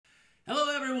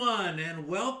everyone, and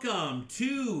welcome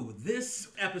to this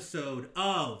episode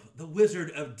of The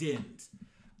Wizard of Dint.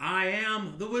 I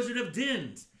am the Wizard of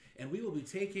Dint, and we will be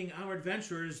taking our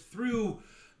adventurers through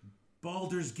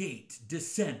Baldur's Gate,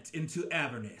 Descent into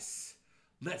Avernus.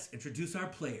 Let's introduce our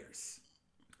players.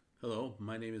 Hello,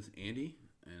 my name is Andy,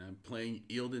 and I'm playing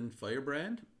Eildon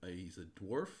Firebrand. He's a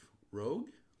dwarf rogue,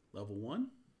 level 1.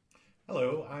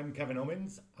 Hello, I'm Kevin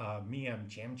Omens. I'm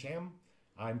Cham Cham.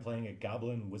 I'm playing a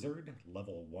goblin wizard,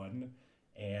 level 1.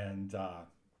 And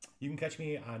you can catch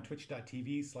me on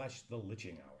twitch.tv/The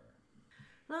Liching Hour.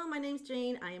 Hello, my name's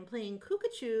Jane. I am playing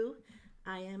Kukachu.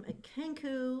 I am a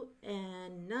Kenku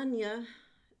and Nanya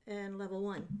and level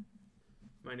 1.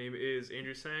 My name is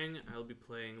Andrew Sang. I'll be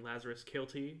playing Lazarus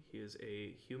Kilty. He is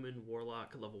a human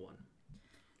warlock level 1.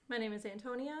 My name is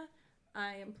Antonia.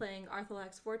 I am playing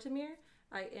Arthalax Vortimir.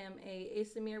 I am a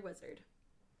Asimir wizard.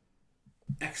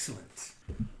 Excellent.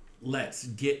 Let's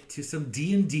get to some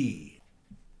D&D.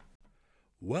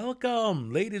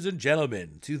 Welcome, ladies and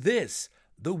gentlemen, to this,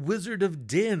 The Wizard of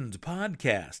Dint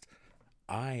podcast.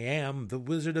 I am the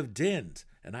Wizard of Dint,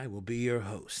 and I will be your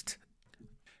host.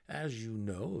 As you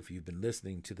know, if you've been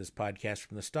listening to this podcast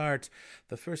from the start,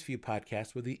 the first few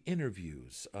podcasts were the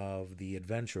interviews of the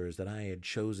adventurers that I had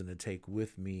chosen to take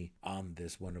with me on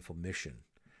this wonderful mission.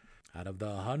 Out of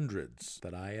the hundreds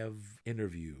that I have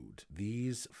interviewed,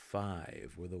 these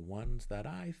 5 were the ones that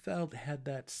I felt had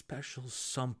that special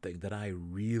something that I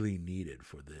really needed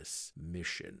for this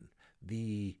mission.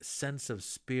 The sense of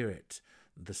spirit,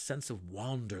 the sense of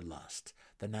wanderlust,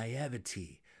 the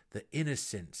naivety, the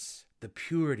innocence, the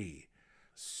purity.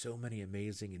 So many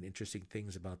amazing and interesting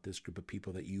things about this group of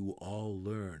people that you all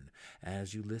learn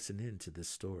as you listen into this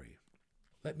story.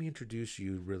 Let me introduce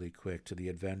you really quick to the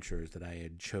adventurers that I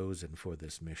had chosen for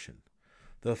this mission.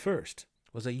 The first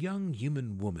was a young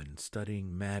human woman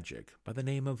studying magic by the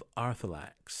name of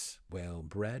Arthalax.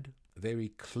 Well-bred, very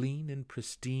clean and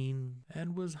pristine,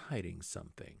 and was hiding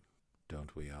something.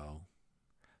 Don't we all?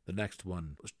 The next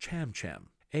one was Cham Cham,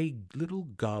 a little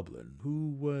goblin who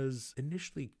was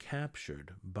initially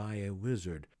captured by a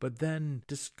wizard, but then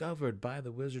discovered by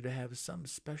the wizard to have some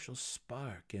special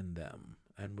spark in them,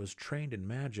 and was trained in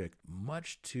magic,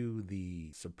 much to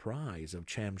the surprise of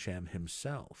Cham Cham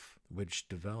himself, which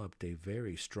developed a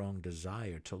very strong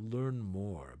desire to learn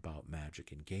more about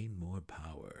magic and gain more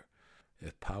power.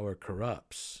 If power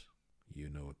corrupts, you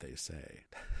know what they say.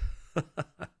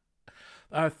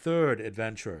 Our third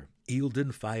adventurer,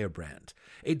 Eildon Firebrand,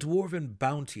 a dwarven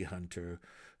bounty hunter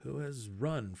who has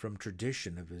run from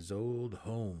tradition of his old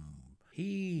home.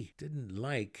 He didn't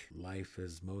like life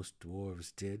as most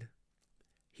dwarves did.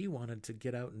 He wanted to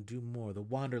get out and do more. The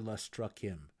wanderlust struck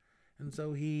him, and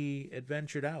so he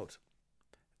adventured out.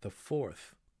 The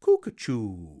fourth,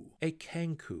 Kukachu, a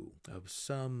Kenku of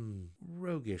some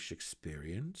roguish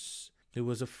experience, who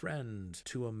was a friend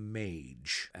to a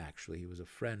mage. Actually, he was a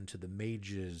friend to the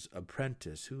mage's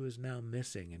apprentice, who is now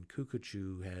missing, and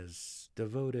Kukachu has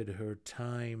devoted her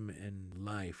time and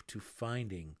life to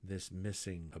finding this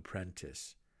missing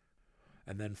apprentice.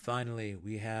 And then finally,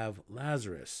 we have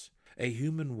Lazarus, a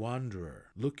human wanderer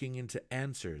looking into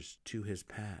answers to his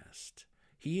past.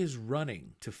 He is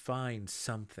running to find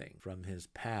something from his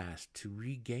past to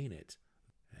regain it,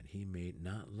 and he may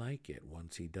not like it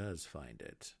once he does find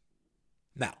it.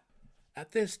 Now,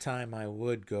 at this time, I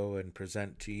would go and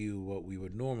present to you what we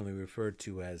would normally refer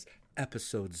to as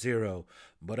Episode 0,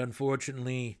 but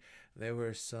unfortunately, there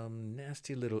were some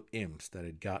nasty little imps that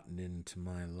had gotten into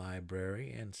my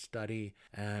library and study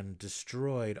and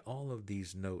destroyed all of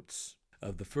these notes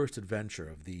of the first adventure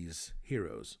of these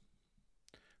heroes.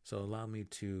 So allow me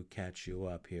to catch you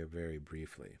up here very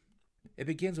briefly. It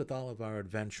begins with all of our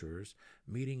adventurers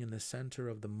meeting in the center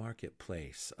of the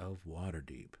marketplace of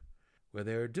Waterdeep, where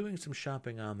they're doing some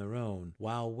shopping on their own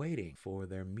while waiting for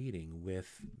their meeting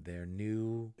with their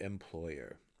new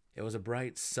employer. It was a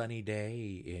bright, sunny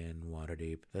day in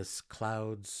Waterdeep. The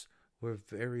clouds were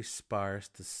very sparse.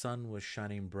 The sun was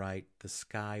shining bright. The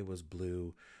sky was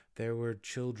blue. There were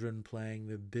children playing.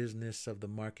 The business of the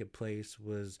marketplace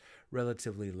was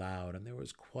relatively loud, and there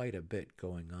was quite a bit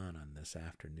going on this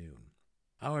afternoon.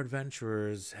 Our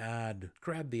adventurers had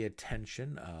grabbed the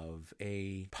attention of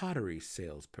a pottery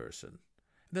salesperson.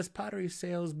 This pottery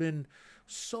salesman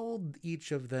sold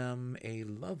each of them a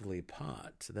lovely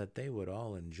pot that they would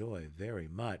all enjoy very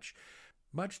much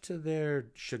to their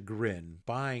chagrin,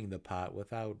 buying the pot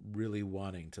without really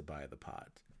wanting to buy the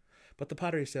pot. But the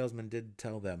pottery salesman did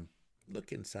tell them,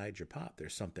 "Look inside your pot.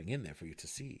 There's something in there for you to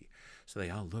see." So they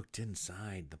all looked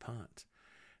inside the pot.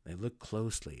 They looked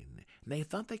closely, and they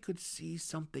thought they could see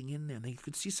something in there. They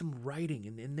could see some writing,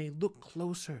 and they looked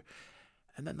closer.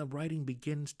 And then the writing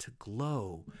begins to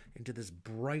glow into this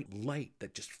bright light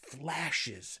that just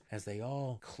flashes. As they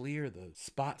all clear the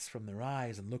spots from their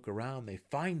eyes and look around, they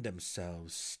find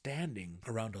themselves standing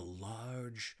around a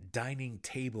large dining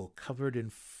table covered in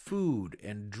food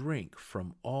and drink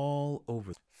from all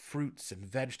over. Fruits and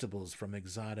vegetables from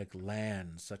exotic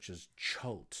lands such as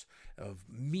Chult, of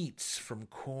meats from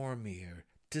Cormyr,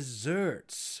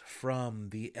 desserts from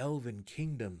the elven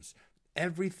kingdoms.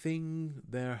 Everything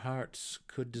their hearts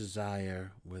could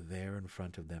desire were there in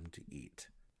front of them to eat.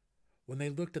 When they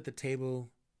looked at the table,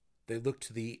 they looked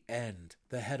to the end,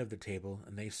 the head of the table,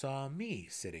 and they saw me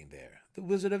sitting there, the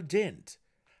Wizard of Dint.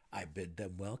 I bid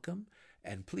them welcome,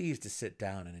 and pleased to sit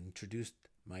down and introduced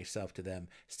myself to them,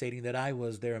 stating that I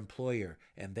was their employer,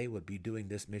 and they would be doing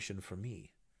this mission for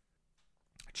me.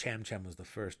 Cham Cham was the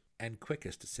first and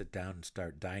quickest to sit down and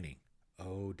start dining.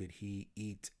 Oh, did he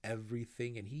eat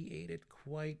everything, and he ate it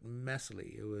quite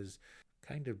messily. It was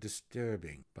kind of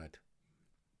disturbing, but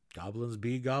goblins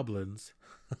be goblins.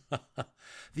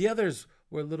 The others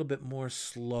were a little bit more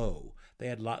slow. They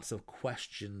had lots of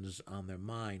questions on their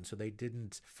mind, so they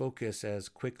didn't focus as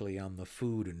quickly on the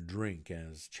food and drink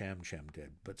as Cham Cham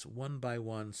did. But one by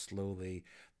one, slowly,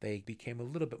 they became a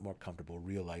little bit more comfortable,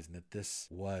 realizing that this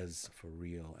was for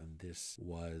real and this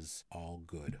was all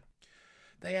good.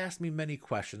 They asked me many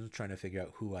questions, trying to figure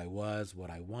out who I was, what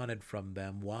I wanted from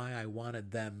them, why I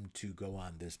wanted them to go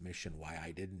on this mission, why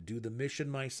I didn't do the mission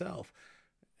myself.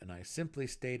 And I simply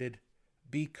stated,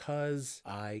 because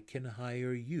I can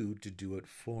hire you to do it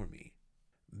for me.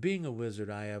 Being a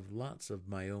wizard, I have lots of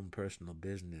my own personal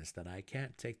business that I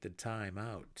can't take the time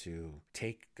out to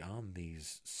take on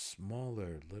these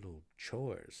smaller little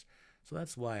chores. So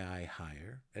that's why I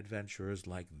hire adventurers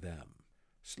like them.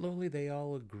 Slowly, they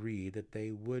all agreed that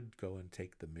they would go and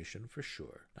take the mission for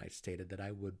sure. I stated that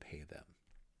I would pay them.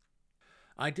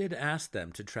 I did ask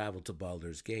them to travel to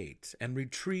Baldur's Gate and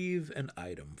retrieve an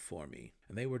item for me,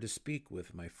 and they were to speak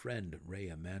with my friend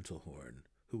Rhea Mantlehorn,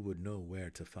 who would know where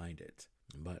to find it.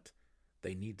 But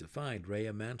they need to find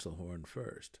Rhea Mantlehorn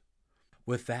first.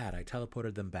 With that, I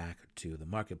teleported them back to the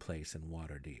marketplace in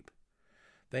Waterdeep.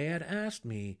 They had asked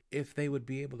me if they would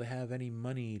be able to have any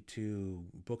money to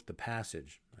book the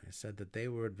passage. I said that they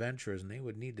were adventurers and they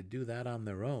would need to do that on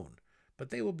their own, but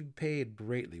they will be paid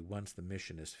greatly once the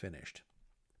mission is finished.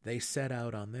 They set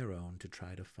out on their own to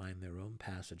try to find their own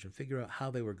passage and figure out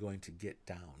how they were going to get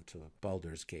down to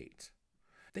Baldur's Gate.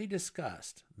 They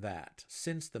discussed that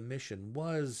since the mission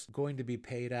was going to be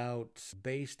paid out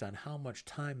based on how much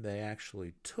time they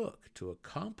actually took to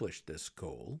accomplish this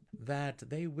goal, that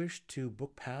they wished to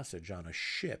book passage on a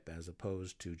ship as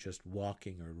opposed to just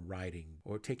walking or riding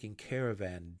or taking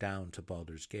caravan down to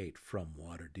Baldur's Gate from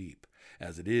Waterdeep,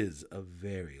 as it is a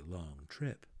very long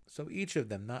trip. So each of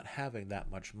them, not having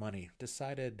that much money,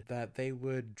 decided that they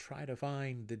would try to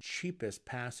find the cheapest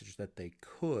passage that they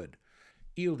could.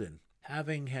 Eildon,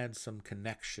 having had some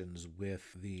connections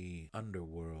with the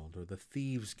underworld or the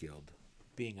Thieves Guild,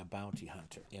 being a bounty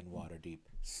hunter in Waterdeep,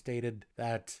 stated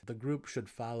that the group should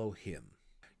follow him.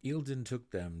 Eildon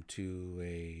took them to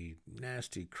a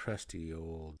nasty, crusty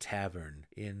old tavern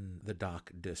in the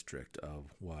dock district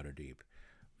of Waterdeep.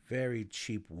 Very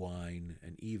cheap wine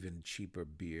and even cheaper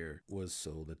beer was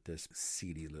sold at this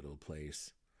seedy little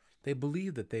place. They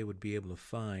believed that they would be able to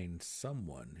find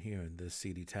someone here in this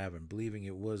seedy tavern, believing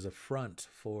it was a front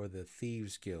for the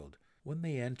Thieves Guild. When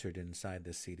they entered inside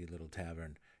this seedy little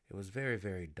tavern, it was very,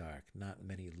 very dark, not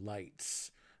many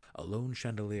lights. A lone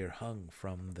chandelier hung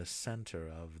from the center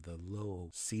of the low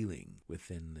ceiling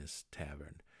within this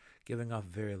tavern, giving off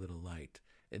very little light.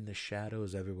 In the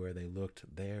shadows everywhere they looked,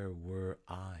 there were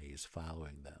eyes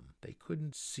following them. They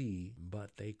couldn't see,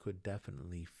 but they could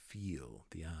definitely feel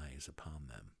the eyes upon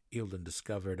them. Eildon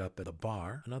discovered up at the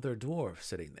bar another dwarf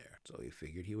sitting there, so he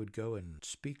figured he would go and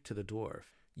speak to the dwarf.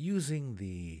 Using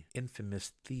the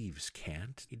infamous thieves'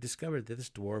 cant, he discovered that this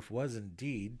dwarf was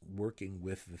indeed working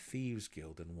with the Thieves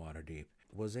Guild in Waterdeep,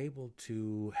 was able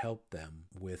to help them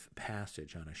with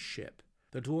passage on a ship.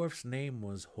 The dwarf's name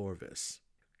was Horvis.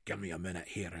 "Give me a minute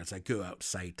here as I go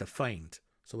outside to find."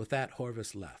 So with that,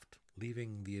 Horvis left,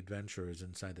 leaving the adventurers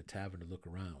inside the tavern to look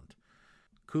around.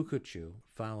 Kukuchu,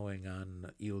 following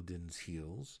on Eildon's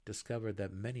heels, discovered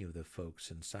that many of the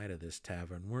folks inside of this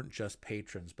tavern weren't just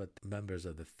patrons, but members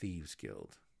of the Thieves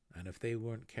Guild, and if they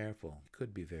weren't careful, it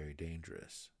could be very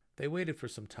dangerous. They waited for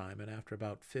some time, and after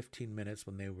about 15 minutes,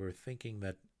 when they were thinking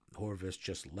that Horvis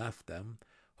just left them,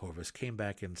 Horvis came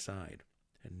back inside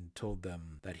and told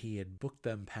them that he had booked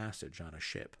them passage on a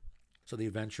ship. So the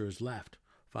adventurers left,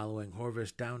 following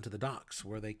Horvis down to the docks,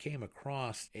 where they came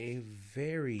across a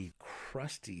very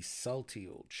crusty, salty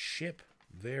old ship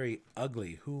very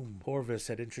ugly, whom Horvis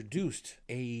had introduced,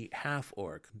 a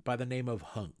half-orc by the name of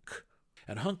Hunk.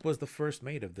 And Hunk was the first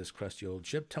mate of this crusty old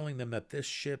ship, telling them that this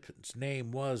ship's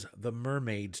name was the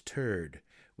Mermaid's Turd.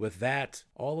 With that,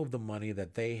 all of the money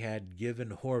that they had given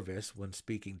Horvis when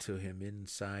speaking to him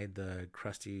inside the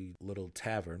crusty little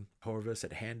tavern, Horvis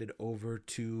had handed over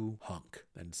to Hunk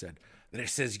and said,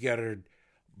 "This is your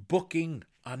booking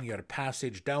on your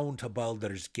passage down to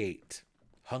Baldur's Gate.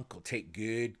 Hunk will take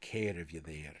good care of you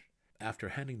there." After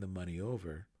handing the money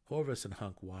over, Horvis and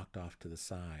Hunk walked off to the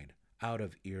side, out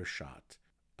of earshot.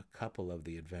 A couple of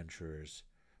the adventurers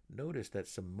noticed that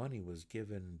some money was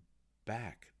given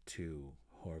back to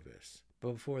Horvis.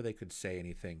 But before they could say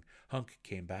anything, Hunk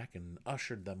came back and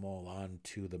ushered them all on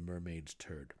to the Mermaid's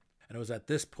Turd. And it was at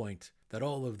this point that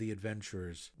all of the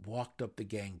adventurers walked up the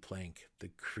gangplank, the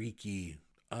creaky,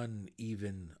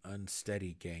 uneven,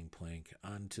 unsteady gangplank,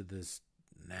 onto this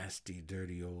nasty,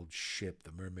 dirty old ship,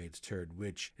 the Mermaid's Turd,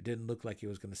 which it didn't look like it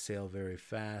was going to sail very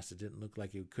fast. It didn't look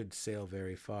like it could sail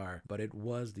very far, but it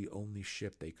was the only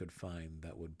ship they could find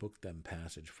that would book them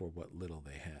passage for what little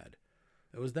they had.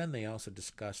 It was then they also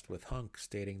discussed with Hunk,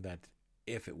 stating that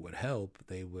if it would help,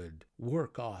 they would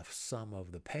work off some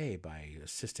of the pay by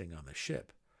assisting on the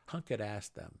ship. Hunk had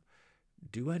asked them,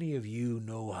 "Do any of you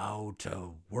know how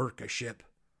to work a ship?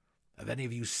 Have any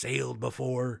of you sailed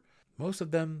before?" Most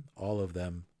of them, all of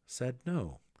them, said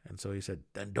no. And so he said,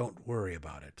 "Then don't worry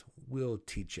about it. We'll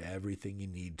teach you everything you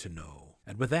need to know."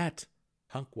 And with that,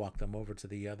 Hunk walked them over to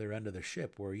the other end of the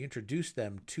ship, where he introduced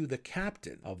them to the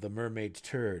captain of the Mermaid's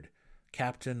Turd,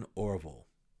 Captain Orville.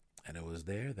 And it was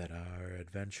there that our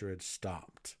adventure had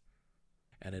stopped.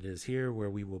 And it is here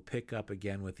where we will pick up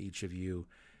again with each of you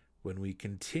when we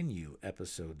continue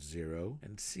episode 0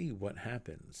 and see what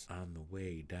happens on the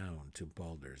way down to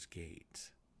Baldur's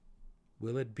Gate.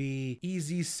 Will it be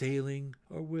easy sailing,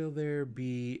 or will there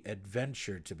be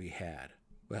adventure to be had?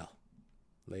 Well,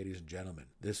 ladies and gentlemen,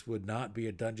 this would not be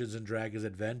a Dungeons & Dragons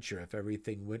adventure if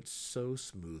everything went so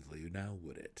smoothly, now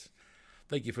would it?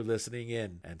 Thank you for listening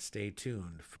in, and stay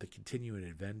tuned for the continuing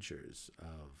adventures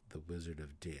of The Wizard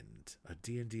of Dint, a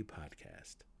D&D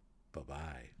podcast.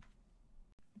 Bye-bye.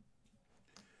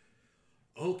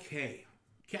 Okay,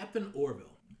 Captain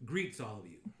Orville greets all of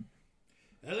you.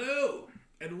 Hello,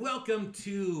 and welcome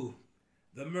to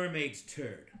the Mermaid's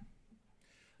Turd.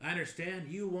 I understand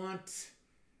you want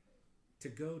to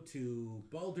go to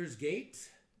Baldur's Gate?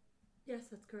 Yes,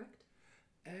 that's correct.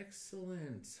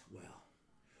 Excellent. Well,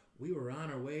 we were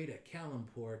on our way to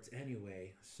Calimport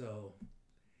anyway, so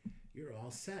you're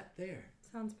all set there.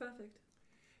 Sounds perfect.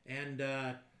 And,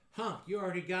 Hunk, you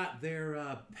already got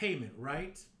their payment,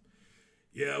 right?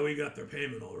 Yeah, we got their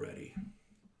payment already.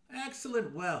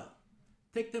 Excellent. Well,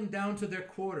 take them down to their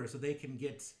quarters so they can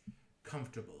get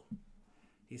comfortable.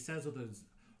 He says with a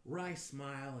wry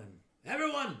smile, and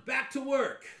everyone back to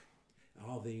work.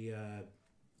 All the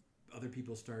other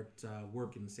people start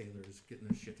working, sailors getting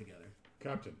their shit together.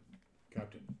 Captain,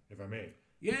 if I may.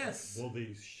 Yes. Will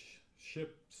the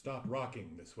ship stop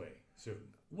rocking this way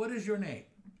soon? What is your name?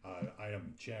 I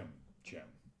am Cham.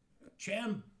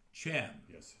 Cham.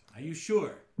 Yes. Are you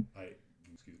sure?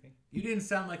 Excuse me? You didn't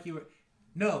sound like you were...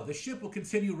 No, the ship will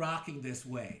continue rocking this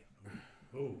way.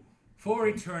 Oh. For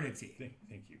eternity.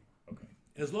 Thank you. Okay.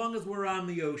 As long as we're on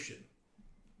the ocean.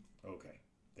 Okay.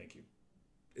 Thank you.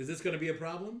 Is this going to be a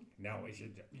problem? Now I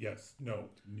should... Yes. No.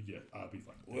 Yeah, I'll be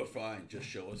fine. We're fine. Just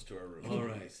show us to our room. All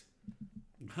right.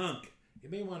 Hunk, you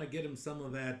may want to get him some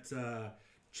of that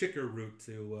chicker root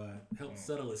to help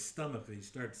settle his stomach if he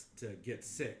starts to get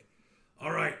sick.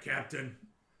 All right, Captain.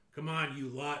 Come on, you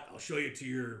lot. I'll show you to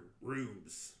your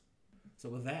rooms. So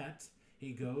with that,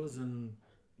 he goes and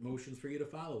motions for you to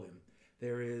follow him.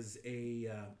 There is a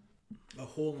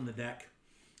hole in the deck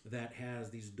that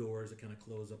has these doors that kind of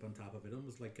close up on top of it,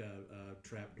 almost like a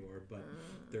trap door, but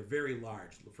they're very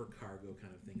large for cargo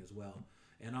kind of thing as well.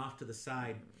 And off to the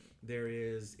side, there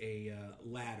is a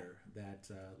ladder that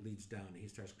leads down. He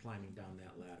starts climbing down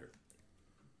that ladder.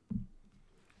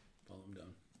 Follow him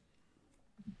down.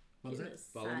 What was that?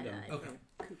 Follow him down. Side-eye Okay.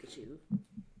 from Cuckoo.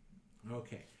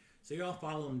 Okay. So you all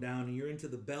follow him down, and you're into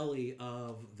the belly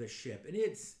of the ship. And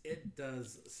it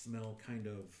does smell kind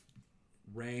of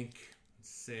rank,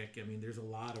 sick. I mean, there's a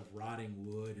lot of rotting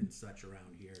wood and such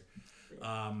around here.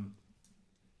 And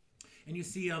you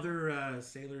see other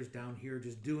sailors down here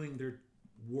just doing their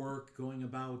work, going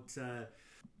about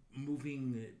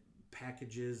moving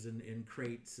packages and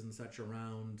crates and such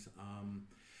around.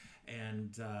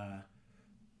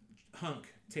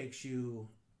 Hunk takes you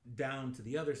down to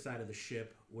the other side of the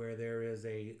ship where there is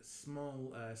a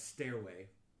small stairway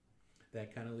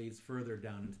that kind of leads further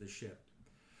down into the ship.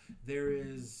 There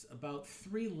is about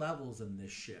 3 levels in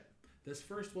this ship. This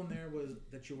first one there was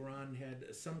that you were on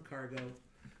had some cargo.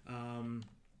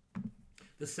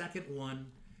 The second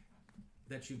one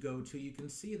that you go to, you can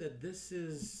see that this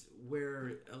is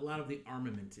where a lot of the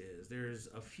armament is. There's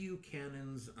a few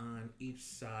cannons on each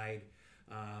side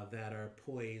that are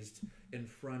poised in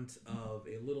front of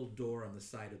a little door on the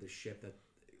side of the ship that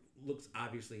looks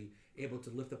obviously able to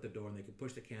lift up the door, and they can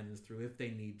push the cannons through if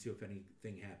they need to, if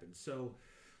anything happens. So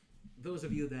those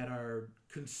of you that are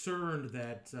concerned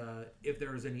that if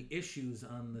there is any issues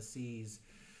on the seas,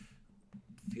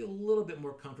 feel a little bit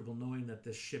more comfortable knowing that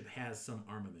this ship has some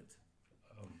armament.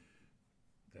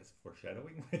 That's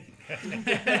foreshadowing.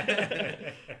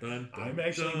 Dun, dun, I'm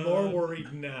actually dun. more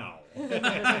worried now.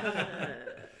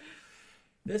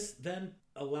 This then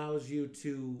allows you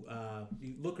to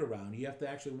you look around. You have to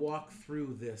actually walk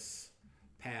through this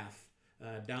path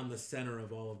down the center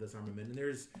of all of this armament. And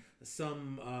there's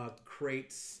some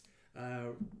crates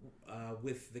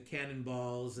with the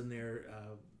cannonballs and there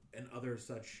and other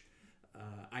such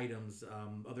items,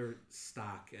 other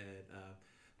stock,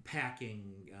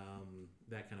 packing,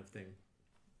 that kind of thing.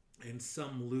 And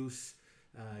some loose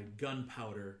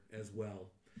gunpowder as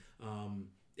well.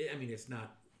 It's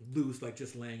not loose, like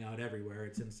just laying out everywhere.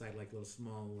 It's inside like little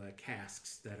small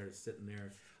casks that are sitting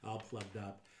there all plugged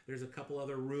up. There's a couple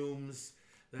other rooms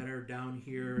that are down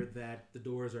here that the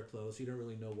doors are closed, so you don't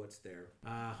really know what's there.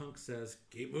 Hunk says,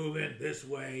 keep moving this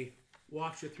way.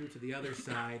 Walks you through to the other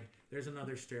side. There's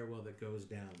another stairwell that goes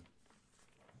down.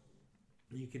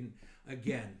 You can,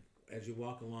 again, as you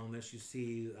walk along this, you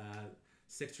see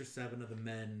 6 or 7 of the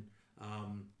men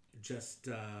just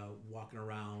walking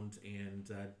around and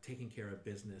taking care of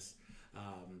business.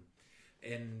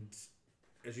 And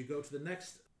as you go to the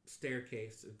next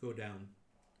staircase, go down,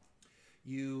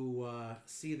 you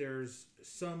see there's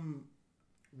some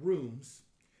rooms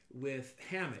with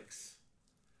hammocks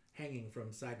hanging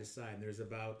from side to side. There's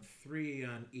about 3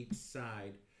 on each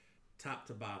side, top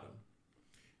to bottom.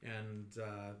 And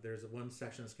there's one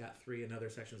section that's got 3,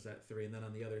 another section's got 3, and then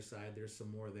on the other side there's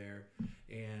some more there.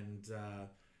 And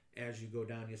as you go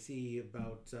down, you see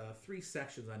about 3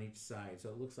 sections on each side. So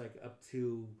it looks like up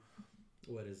to,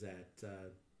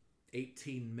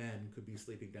 18 men could be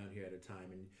sleeping down here at a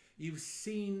time. And you've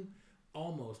seen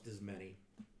almost as many.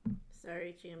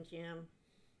 Sorry, Jam Jam.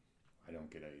 I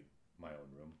don't get my own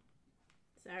room.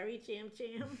 Sorry, Jam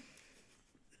Jam.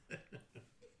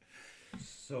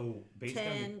 So based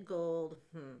 10 gold.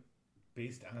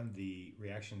 based on the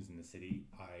reactions in the city,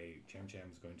 Cham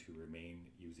Cham's going to remain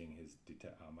using his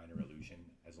minor illusion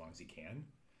as long as he can.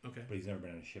 Okay. But he's never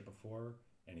been on a ship before,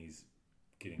 and he's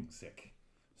getting sick.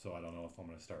 So I don't know if I'm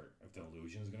going to start, if the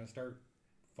illusion is going to start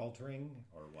faltering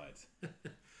or what.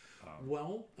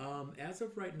 As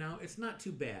of right now, it's not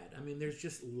too bad. I mean, there's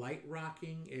just light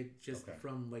rocking. It just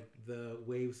from like the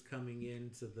waves coming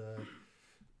into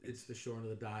it's the shore of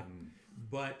the dock.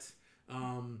 But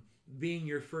being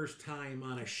your first time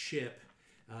on a ship,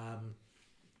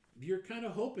 you're kind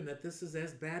of hoping that this is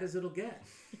as bad as it'll get.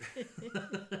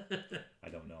 I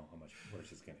don't know how much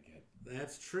worse it's going to get.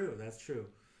 That's true.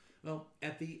 Well,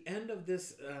 at the end of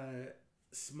this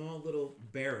small little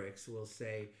barracks, we'll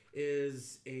say,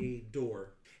 is a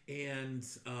door. And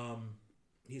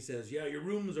he says, yeah, your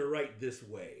rooms are right this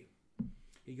way.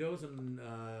 He goes and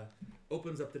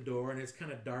opens up the door, and it's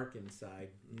kind of dark inside.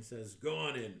 And he says, go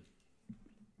on in.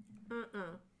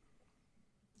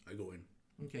 I go in.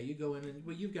 Okay, you go in, and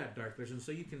you've got dark vision,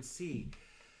 so you can see.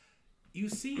 You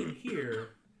see in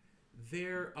here,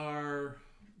 there are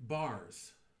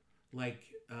bars, like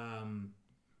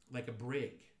a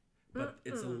brig, but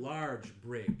it's a large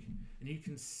brig, and you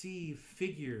can see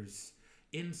figures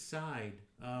inside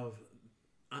on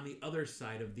the other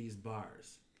side of these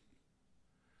bars,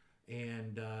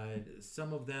 and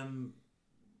some of them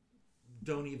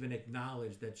don't even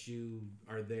acknowledge that you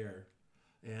are there,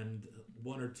 and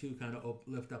 1 or 2 kind of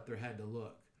lift up their head to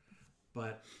look,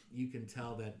 but you can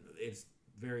tell that it's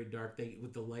very dark.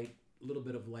 With the light, a little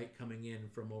bit of light coming in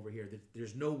from over here.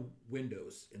 There's no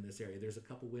windows in this area. There's a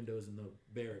couple windows in the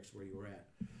barracks where you were at,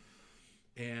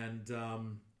 and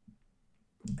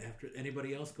after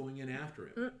anybody else going in after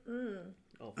him.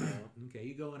 I'll follow. Okay,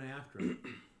 you go in after him.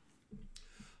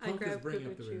 I grab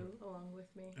Kukuchu along with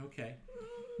me. Okay.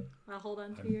 I'll hold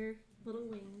on to your little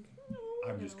wing.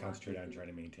 I'm just concentrating on trying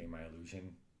to maintain my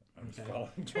illusion. I'm just Okay.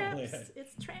 following Traps.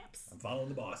 It's traps. I'm following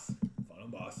the boss.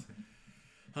 Boss.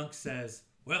 Hunk says,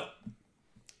 well,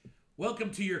 welcome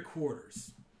to your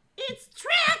quarters. It's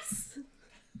traps!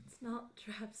 It's not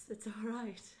traps. It's all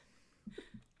right.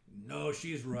 No,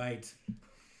 she's right.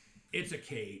 It's a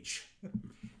cage.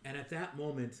 And at that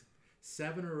moment,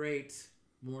 7 or 8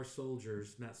 more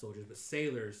soldiers, not soldiers, but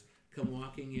sailors, come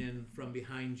walking in from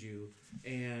behind you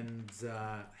and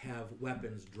have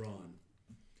weapons drawn.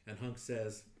 And Hunk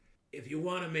says, if you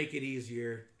want to make it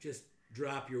easier, just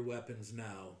drop your weapons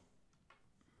now,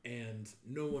 and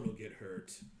no one will get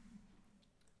hurt.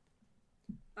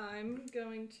 I'm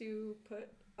going to put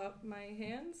up my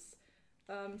hands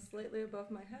slightly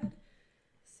above my head,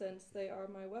 since they are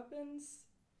my weapons.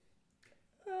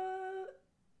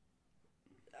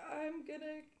 I'm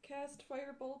gonna cast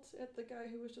Firebolt at the guy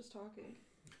who was just talking.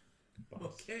 Boss.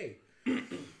 Okay.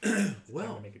 Time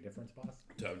Well, to make a difference, boss.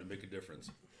 Time to make a difference.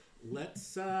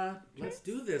 let's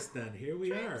do this then. Here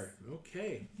we are.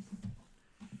 Okay.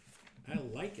 I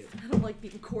like it. I don't like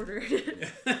being quartered.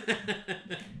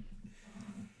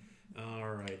 All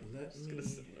right. Let Just me. gonna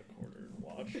sit in the corner and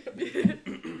watch.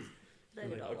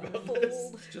 Then it all Talk about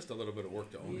unfolds. It's just a little bit of work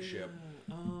to own a ship.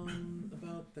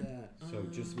 About that. So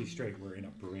just to be straight, we're in a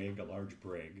brig, a large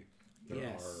brig. There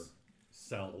Yes. are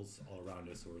cells all around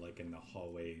us. We're like in the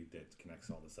hallway that connects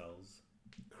all the cells.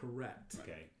 Correct.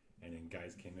 Okay. And then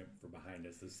guys came in from behind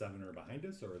us. The 7 are behind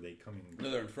us, or are they coming? No,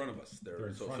 they're in front of us. They're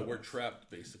in So front of we're us. trapped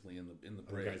basically in the Are the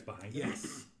brig. guys behind us?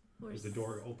 Yes. Is the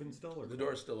door open still, or The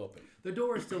door is still open. The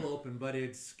door is still open, but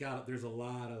there's a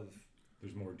lot of,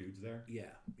 There's more dudes there yeah.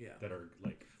 that are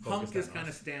like. Hunk focused is on kind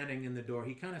of us? standing in the door.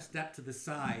 He kind of stepped to the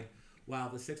side while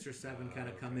the 6 or 7 kind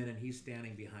of come in, and he's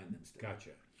standing behind them still. Gotcha.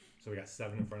 So we got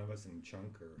 7 in front of us and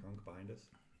Chunk or Hunk behind us.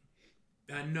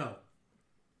 No.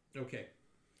 Okay.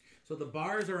 So the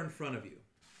bars are in front of you,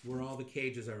 where all the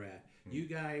cages are at. You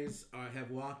guys have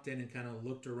walked in and kind of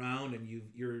looked around, and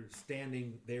you're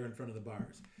standing there in front of the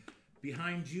bars.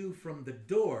 Behind you from the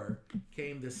door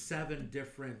came the 7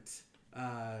 different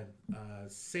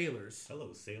sailors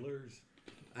Hello, sailors.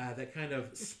 that kind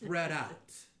of spread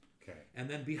out. Okay. And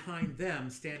then behind them,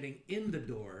 standing in the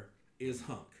door, is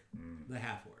Hunk, the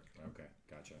half-orc. Okay.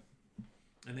 Gotcha.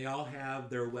 And they all have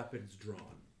their weapons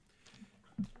drawn.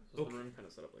 So the room kind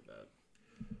of set up like that.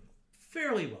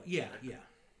 Fairly well. Yeah.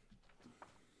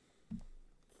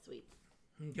 Sweet.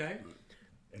 Okay.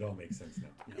 It all makes sense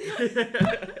now.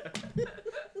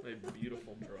 My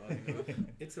beautiful drawing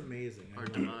It's amazing. of our I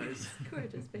love it. demise.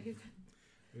 Gorgeous, babe.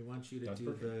 We want you to That's do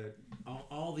perfect.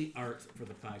 all the art for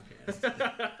the podcast.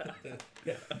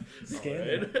 Yeah. Scan All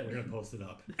it. right. We're gonna post it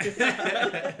up.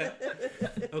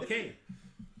 Okay.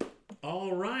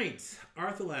 All right.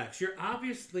 Arthalax, you're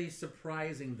obviously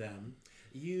surprising them.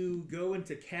 You go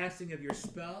into casting of your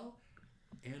spell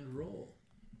and roll.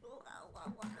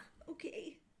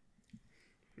 Okay.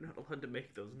 You're not allowed to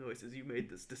make those noises. You made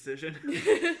this decision.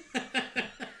 Yeah,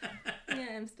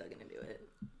 I'm still gonna do it.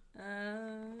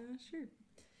 Sure.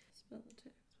 Spell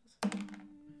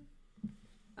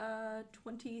attack.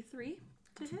 23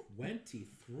 to hit.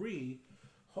 23.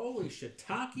 Holy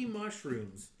shiitake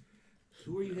mushrooms.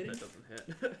 Who are you hitting? That doesn't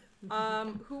hit.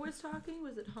 Who was talking?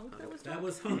 Was it Hunk that was talking? That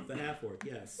was Hunk, the half-orc,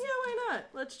 yes. Yeah, why not?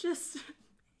 Let's just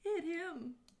hit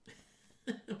him.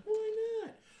 Why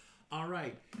not? All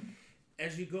right.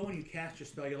 As you go and you cast your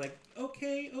spell, you're like,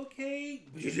 okay.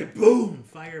 Boom!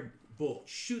 Fire bolt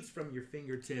shoots from your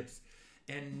fingertips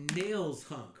and nails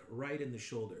Hunk right in the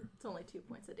shoulder. It's only 2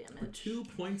 points of For damage. 2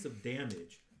 points of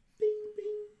damage. Bing,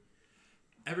 bing.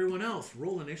 Everyone else,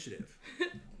 roll initiative.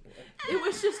 It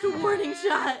was just a warning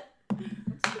shot.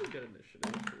 That's pretty good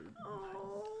initiative.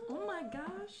 Oh my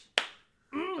gosh.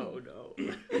 Oh no.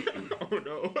 Oh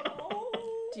no.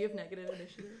 Do you have negative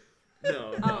initiative?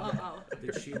 No. Oh.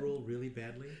 Did she roll really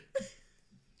badly?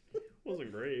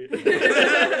 Wasn't great.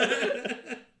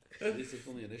 At least it's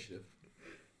only initiative.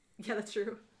 Yeah, that's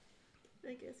true.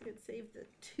 I guess I could save the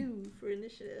 2 for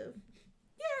initiative.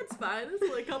 Yeah, it's fine. There's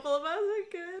only a couple of us. We're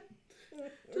good.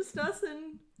 Just us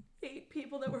and 8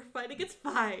 people that we're fighting. It's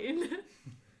fine.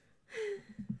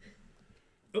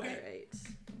 Okay. Alright.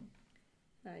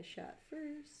 I shot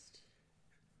first.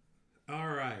 All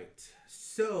right.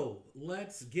 So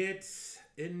let's get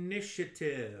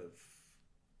initiative.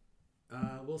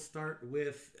 We'll start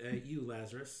with you,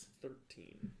 Lazarus.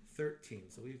 13. 13.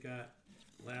 So we've got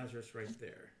Lazarus right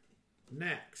there.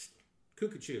 Next,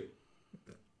 Kukachu.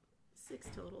 6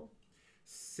 total.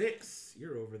 6.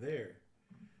 You're over there.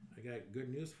 I got good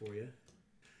news for you.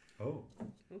 Oh.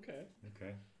 Okay.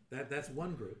 Okay. That's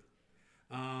one group.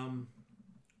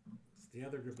 The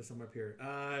other group is somewhere up here.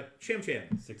 Cham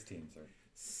Cham. 16. Sorry.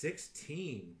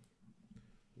 16.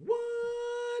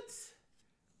 What?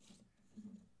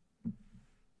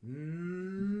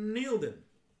 Neilden.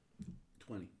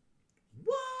 20.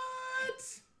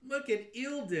 What? Look at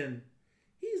Ilden.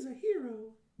 He's a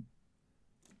hero.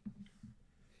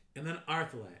 And then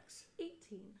Arthalax.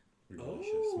 18. We really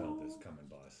should have smelled this coming,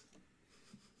 boss.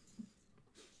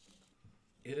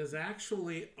 It is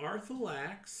actually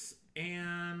Arthalax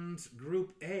and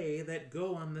Group A that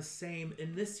go on the same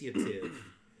initiative.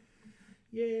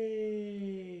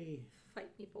 Yay! Fight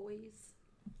me, boys.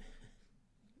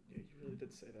 Yeah, you really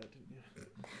did say that, didn't you?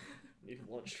 You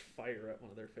launched fire at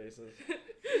one of their faces.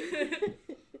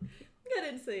 I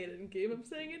didn't say it in game. I'm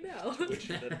saying it now. Which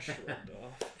then shrugged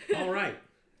off. All right.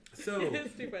 So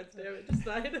His 2 points damage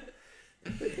aside.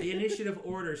 the initiative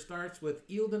order starts with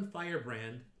Eildon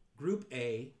Firebrand, Group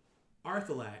A,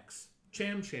 Arthalax,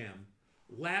 Cham Cham,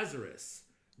 Lazarus,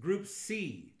 Group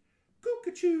C,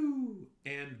 Cuckachoo,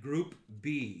 and Group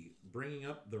B, bringing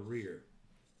up the rear.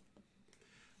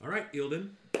 All right,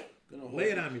 Eildon.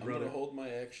 Lay it on me, brother. I'm going to hold my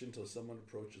action until someone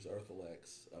approaches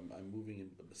Arthalax. I'm moving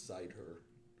in beside her,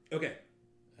 Okay.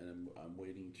 and I'm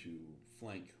waiting to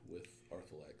flank with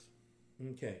Arthalax.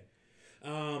 Okay.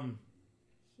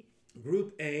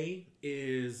 Group A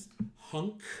is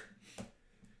Hunk,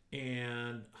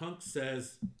 and Hunk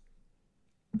says,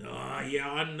 yeah,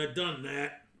 I wouldn't have done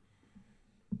that.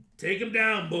 Take him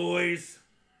down, boys.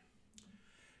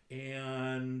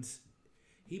 And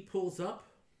he pulls up.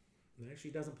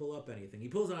 Actually, he doesn't pull up anything. He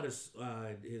pulls out his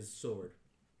sword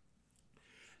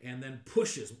and then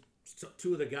pushes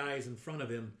 2 of the guys in front of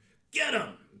him. Get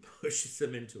him! Pushes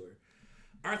them into her.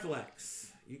 Arthalax,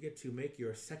 you get to make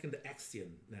your second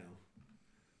action now.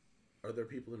 Are there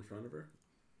people in front of her?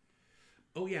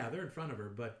 Oh yeah, they're in front of her,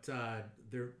 but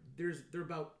they're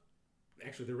about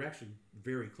they're actually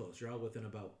very close. You're all within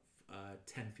about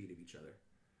 10 feet of each other.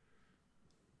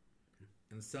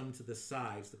 And some to the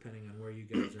sides, depending on where you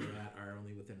guys are at, are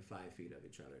only within 5 feet of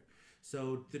each other.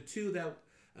 So the 2 that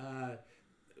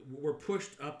were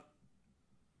pushed up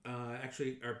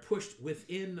actually are pushed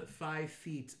within 5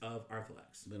 feet of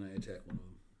Arthalax. Then I attack one of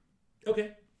them.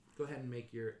 Okay. Go ahead and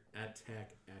make your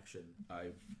attack action.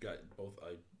 I've got both.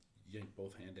 I yank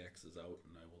both hand axes out,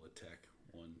 and I will attack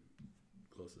one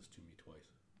closest to me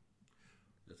twice.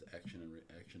 That's action and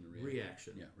reaction.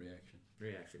 Reaction. Yeah, reaction.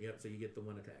 Reaction. Yep. So you get the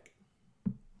 1 attack.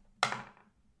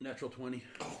 Natural 20.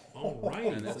 All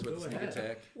right. And that's so with go sneak ahead.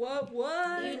 attack. What?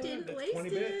 You didn't That's waste 20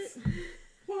 it. bits.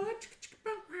 What?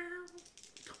 Come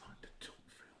on, don't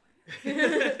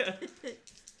fail me.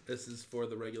 This is for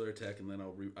the regular attack, and then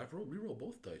I'll reroll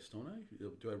both dice, don't I?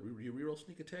 Do I reroll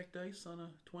sneak attack dice on a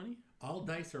 20? All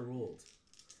dice are rolled.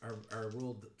 Are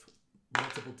rolled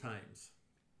multiple times.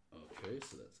 Okay,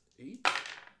 so that's 8.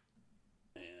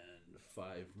 And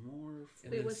 5 more.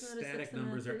 And Wait, then wasn't that a static 6 and a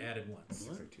numbers are 3? added once.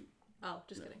 What? So 2. Oh,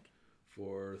 just No. kidding.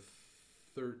 For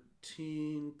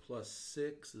 13 plus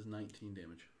 6 is 19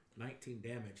 damage. 19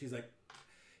 damage. He's like,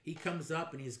 he comes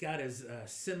up and he's got his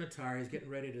scimitar. He's getting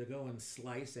ready to go and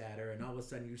slice at her, and all of a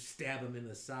sudden you stab him in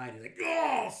the side. He's like,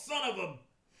 oh, son of a...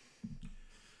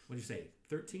 What'd you say?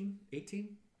 13?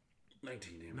 18?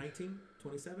 19 damage. 19?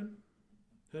 27?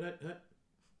 Hut.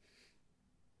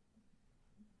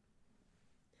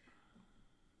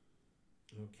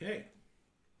 Okay.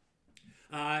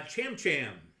 Cham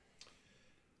Cham.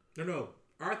 No.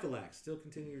 Arthalax. Still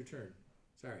continue your turn.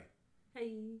 Sorry.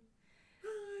 Hey.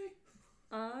 Hi.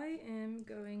 I am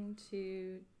going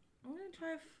to... I'm going to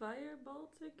try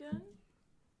Firebolt again.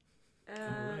 At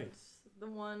Alright. the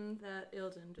one that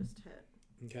Ilden just hit.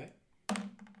 Okay.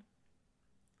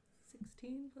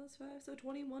 16 plus 5, so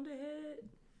 21 to hit.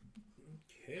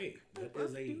 Okay. That Plus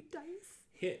is a 2 dice.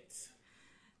 hit.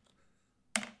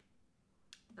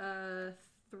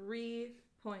 3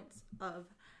 points of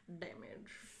damage.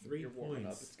 3 You're warming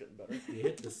up. points. It's getting better. You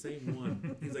hit the same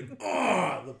one. He's like,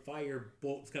 oh! The fire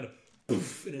bolt's kind of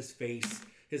poof in his face.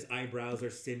 His eyebrows are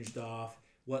singed off.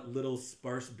 What little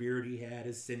sparse beard he had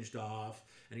is singed off.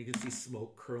 And you can see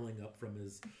smoke curling up from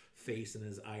his face and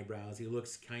his eyebrows. He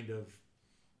looks kind of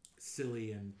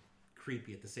silly and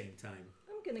creepy at the same time.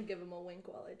 I'm going to give him a wink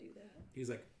while I do that. He's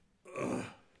like, ugh,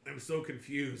 I'm so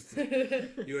confused.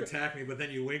 You attack me, but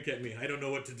then you wink at me. I don't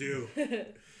know what to do.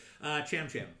 Cham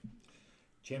Cham.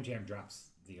 Cham Cham drops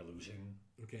the illusion.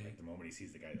 Okay. Like the moment he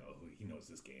sees the guy, oh, he knows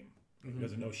this game. He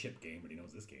doesn't know ship game, but he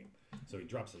knows this game. So he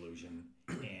drops illusion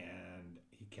and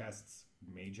he casts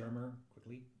mage armor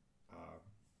quickly.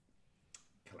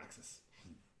 Calaxis.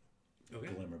 Okay.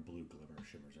 Blue glimmer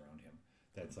shimmers around him.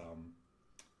 That's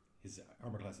his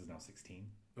armor class is now 16.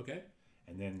 Okay.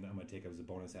 And then I'm gonna take as a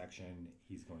bonus action.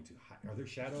 He's going to hide. Are there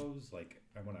shadows? Like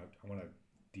I wanna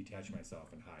detach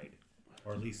myself and hide,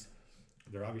 or at least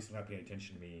they're obviously not paying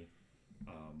attention to me.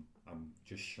 I'm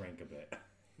just shrank a bit.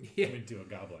 Yeah. Into a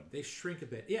goblin. They shrink a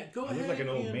bit. Yeah, go I ahead. look like an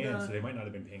old and, man, so they might not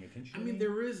have been paying attention. I to mean, me.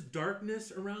 there is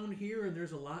darkness around here, and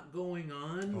there's a lot going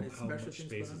on. How especially much things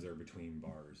space going is there between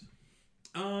bars?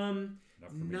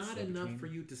 Not enough for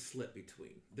you to slip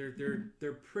between.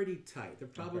 They're pretty tight. They're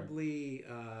probably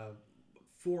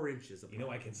 4 inches apart. You know,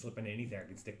 I can slip into anything I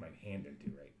can stick my hand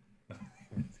into, right?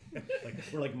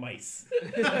 We're like mice.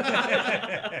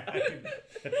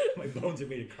 My bones are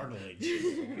made of cartilage.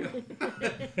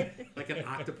 Like an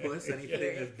octopus,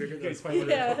 anything that's bigger than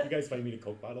You guys find me in a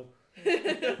Coke bottle? So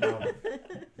I'm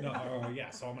gonna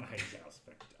hide in the house.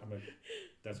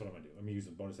 That's what I'm gonna do. I'm gonna use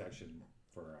a bonus action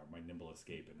for my nimble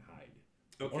escape and hide,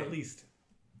 or at least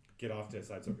get off to the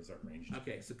side so I can start ranged.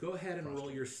 Okay, so go ahead and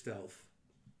roll your stealth.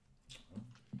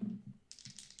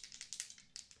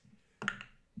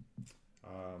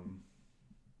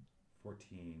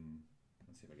 14.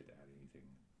 Let's see if I get to add anything.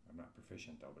 I'm not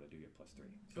proficient though, but I do get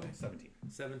 +3. So Okay. 17.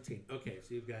 17. Okay,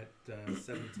 so you've got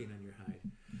 17 on your hide.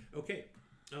 Okay.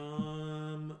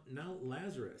 Now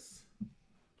Lazarus.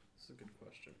 That's a good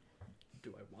question.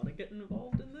 Do I want to get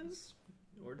involved in this,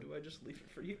 or do I just leave it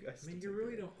for you guys? I mean, to you take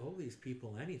really care of? don't owe these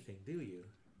people anything, do you?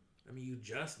 I mean, you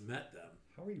just met them.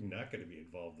 How are you not going to be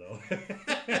involved though?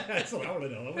 That's what I want to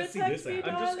know. I want to see this Protect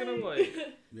me, happen. I'm just gonna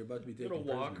You're about to be I'm taken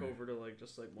gonna walk prisoner. over to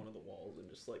just one of the walls and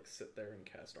just sit there and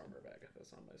cast Armor of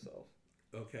Agathis on myself.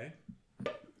 Okay.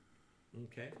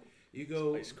 Okay. You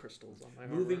go Ice crystals on my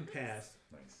moving armor. past.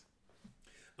 Nice.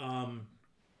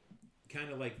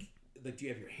 Kind of like do you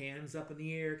have your hands up in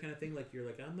the air kind of thing? Like you're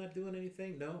like, I'm not doing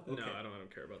anything? No? Okay. No, I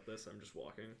don't care about this. I'm just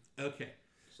walking. Okay.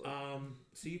 So,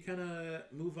 So you kind of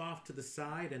move off to the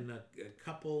side, and a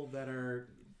couple that are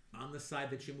on the side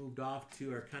that you moved off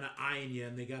to are kind of eyeing you,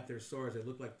 and they got their swords. They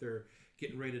look like they're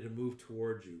getting ready to move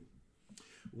towards you,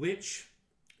 which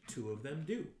 2 of them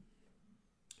do.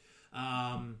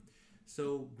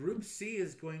 So Group C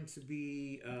is going to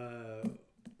be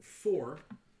 4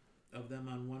 of them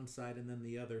on one side, and then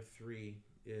the other 3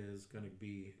 is going to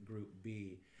be Group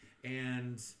B.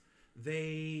 And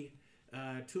they,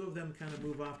 2 of them kind of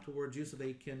move off towards you so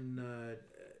they can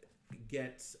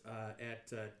get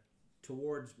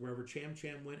towards wherever Cham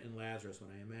Cham went and Lazarus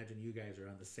went. I imagine you guys are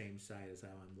on the same side as how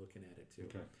I'm looking at it too.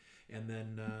 Okay. And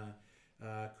then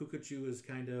Kukachu is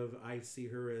kind of, I see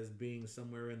her as being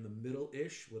somewhere in the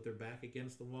middle-ish with her back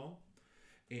against the wall.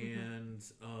 And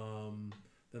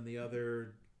then the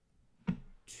other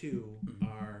 2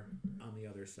 are on the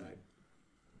other side.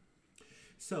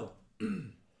 So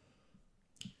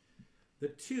the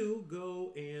 2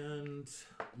 go and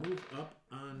move up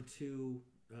onto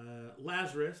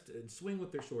Lazarus and swing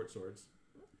with their short swords.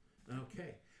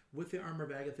 Okay. With the Armor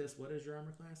of Agathis, what is your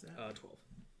armor class at? 12.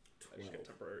 I just get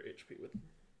temporary HP with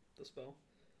the spell.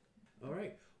 All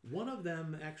right. One of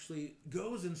them actually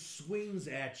goes and swings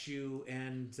at you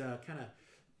and kind of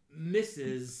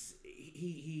misses.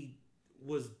 He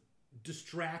was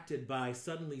distracted by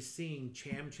suddenly seeing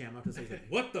Cham Cham up to say, like,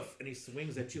 what the and he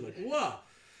swings at you like, whoa.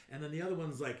 And then the other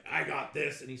one's like, I got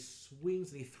this. And he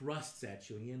swings and he thrusts at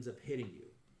you and he ends up hitting you.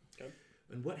 Okay.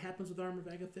 And what happens with Armor of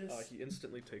Agathis? He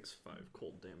instantly takes 5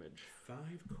 cold damage. 5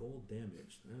 cold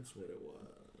damage. That's what it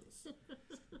was.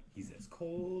 He's as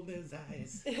cold as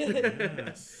ice.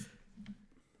 Yes.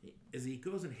 As he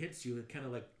goes and hits you, it kind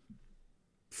of like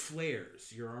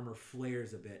flares. Your armor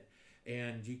flares a bit.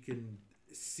 And you can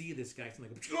see this guy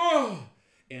like, oh!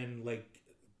 And like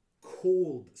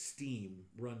cold steam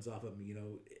runs off of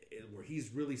him, where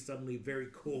he's really suddenly very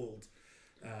cold.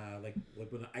 Like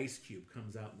when an ice cube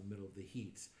comes out in the middle of the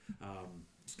heat.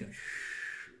 Just kind of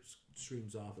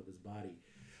streams off of his body.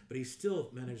 But he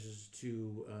still manages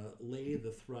to lay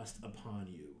the thrust upon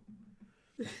you.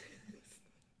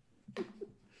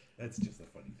 That's just a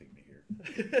funny thing to hear.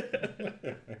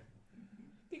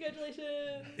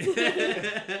 Congratulations!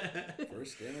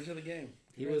 First damage of the game.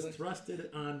 He was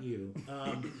thrusted on you.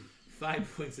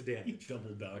 5 points of He damage.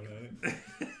 doubled down on it.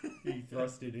 He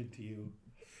thrusted into you.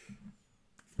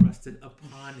 Thrusted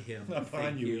upon him. Upon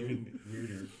Thank you, even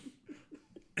weirder.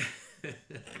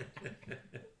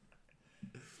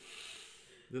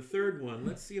 The third one.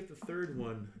 Let's see if the third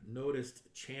one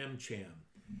noticed Cham Cham.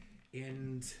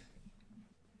 And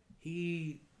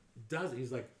he does.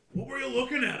 He's like, what were you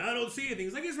looking at? I don't see anything.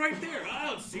 He's like, he's right there. I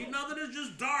don't see nothing. It's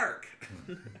just dark.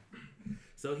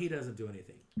 So he doesn't do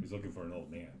anything. He's looking for an old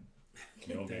man.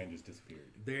 The old man just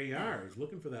disappeared. There you are. He's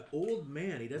looking for that old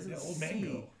man. He doesn't The old see. man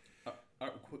go.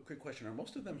 Quick question: are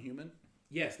most of them human?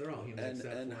 Yes, they're all human.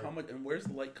 except And for, how much? And where's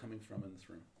the light coming from in this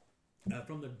room?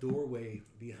 from the doorway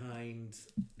behind.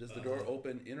 Does the door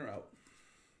open in or out?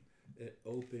 It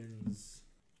opens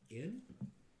in,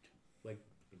 like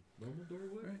a normal door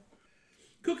would. Right.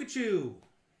 Kukachu.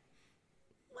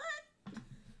 What?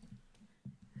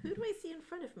 Who do I see in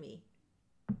front of me?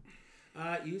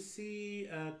 You see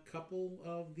a couple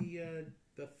of the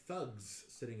the thugs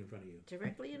sitting in front of you.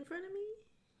 Directly in front of me?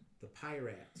 The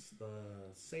pirates, the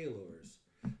sailors.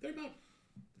 They're about...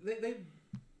 They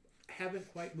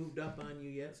haven't quite moved up on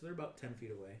you yet, so they're about 10 feet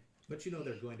away. But you know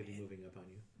they're going to be moving up on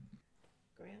you.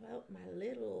 Grab out my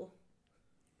little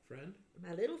Friend?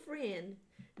 friend.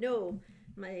 No,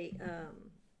 my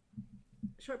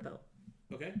short bow.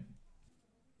 Okay.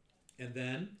 And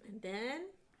then?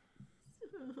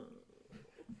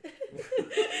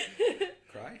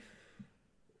 Cry?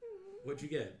 What'd you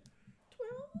get?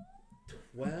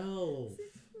 12. 12. 6.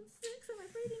 Am I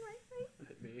reading right?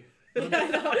 Hit me. I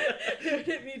know. It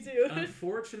hit me too.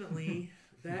 Unfortunately,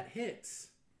 that hits.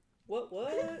 What?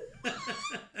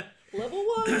 Level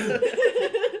 1.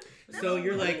 So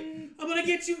you're like, I'm gonna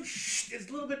get you. Shh, it's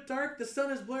a little bit dark. The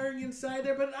sun is blaring inside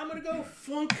there, but I'm gonna go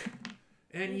funk.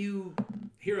 And you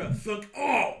hear a thunk.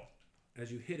 Oh!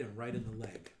 As you hit him right in the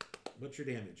leg. What's your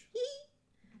damage?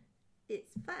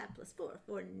 It's 5 + 4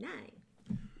 for 9.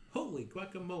 Holy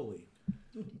guacamole!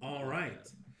 All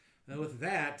right. And with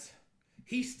that,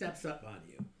 he steps up on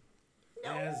you.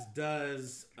 No. As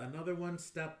does another one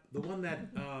step. The one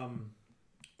that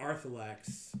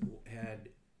Arthalax and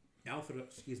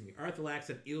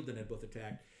Eildon had both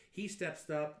attacked. He steps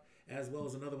up, as well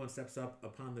as another one steps up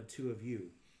upon the two of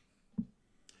you.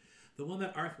 The one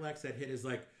that Arthalax had hit is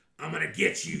like, I'm gonna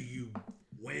get you, you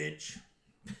wench.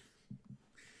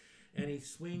 And he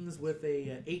swings with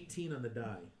a 18 on the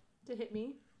die. To hit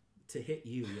me? To hit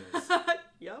you, yes.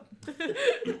 Yep.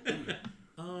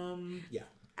 Yeah.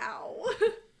 Ow.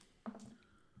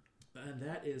 And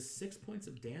that is 6 points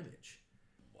of damage.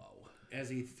 Wow. As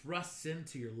he thrusts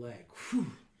into your leg.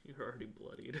 Whew. You're already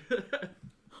bloodied.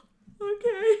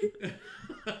 Okay.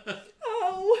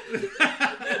 Ow.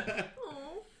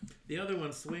 Oh. The other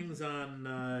one swings on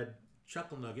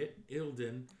Chuckle Nugget.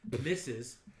 Ilden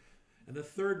misses. And the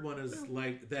third one is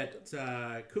like that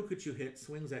Kukachu hit,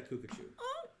 swings at Kukachu.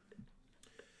 Oh.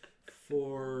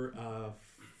 For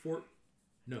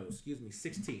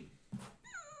 16.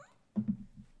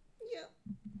 Yep.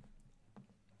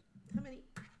 How many?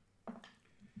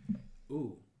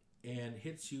 Ooh. And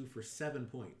hits you for 7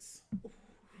 points. I'm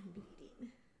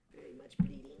bleeding. Very much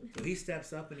bleeding. So he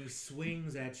steps up and he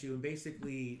swings at you and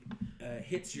basically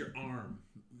hits your arm.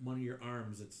 One of your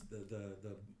arms. It's the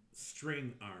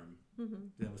string arm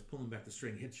that was pulling back the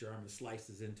string. Hits your arm and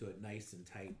slices into it nice and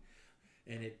tight.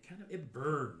 And it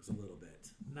burns a little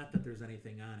bit. Not that there's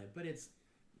anything on it, but it's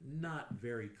not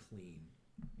very clean.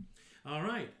 All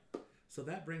right. So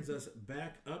that brings us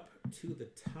back up to the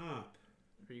top.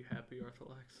 Are you happy,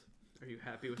 Arthalax? Are you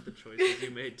happy with the choices you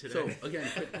made today? So, again,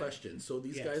 quick question. So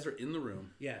these Yes. guys are in the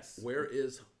room. Yes. Where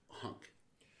is Hunk?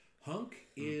 Hunk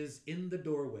is in the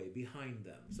doorway behind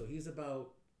them. So he's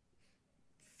about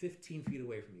 15 feet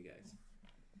away from you guys.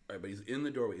 All right, but he's in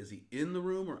the doorway. Is he in the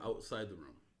room or outside the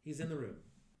room? He's in the room.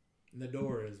 And the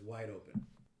door is wide open.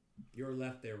 Your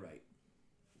left, their right.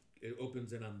 It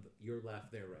opens in on your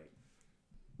left, their right.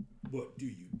 What do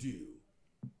you do?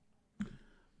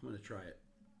 I'm going to try it.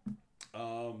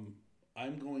 I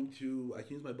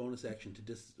can use my bonus action to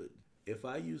if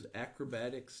I use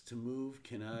acrobatics to move,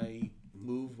 can I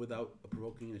move without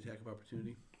provoking an attack of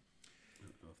opportunity? I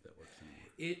don't know if that works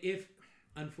anymore.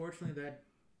 Unfortunately, that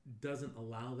doesn't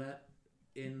allow that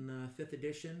in 5th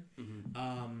edition.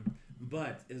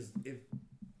 But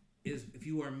if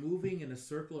you are moving in a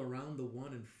circle around the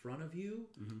one in front of you,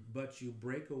 but you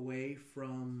break away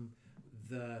from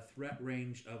the threat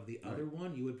range of the other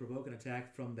one, you would provoke an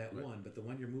attack from that one. But the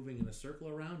one you're moving in a circle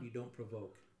around, you don't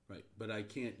provoke. Right, but I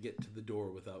can't get to the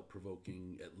door without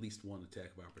provoking at least one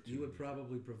attack of opportunity. You would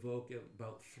probably provoke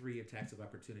about 3 attacks of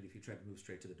opportunity if you tried to move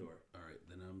straight to the door. All right,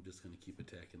 then I'm just going to keep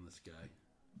attacking this guy.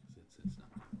 It's not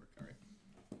going to work. All right.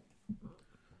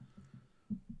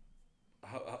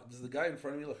 How does the guy in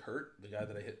front of me look hurt? The guy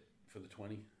that I hit for the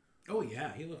 20? Oh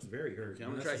yeah, he looks very hurt. Okay,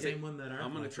 I'm That's gonna the try same one that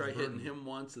I'm going to Arthalax try was hitting burning. him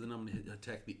once, and then I'm going to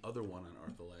attack the other one on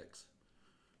Arthalax.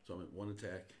 So I'm at 1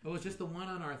 attack. Oh, it's just the one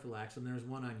on Arthalax, and there's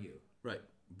one on you. Right,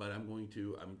 but I'm going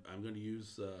to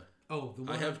use. The one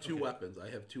I have two okay. weapons.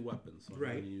 So I'm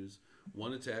Right. going to use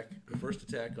one attack. The first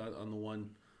attack on the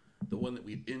one that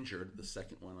we injured. The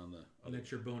second one on the. And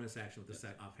that's your bonus action with the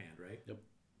set offhand, right? Yep.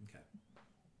 Okay.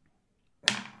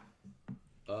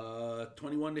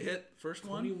 21 to hit. First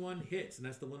one. 21 hits, and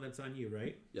that's the one that's on you,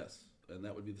 right? Yes, and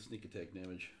that would be the sneak attack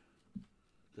damage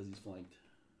because he's flanked.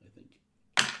 I think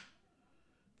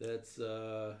that's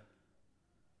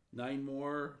 9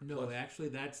 more. No, plus... actually,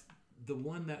 that's the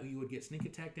one that you would get sneak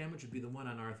attack damage would be the one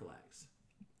on Arthalax.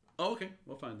 Oh, okay.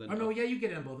 Well, fine then. Oh no, yeah, you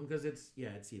get it on both of them because it's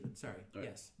even. Sorry. Right.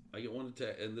 Yes. I get 1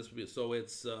 attack, and this would be so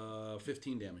it's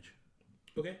 15 damage.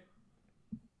 Okay.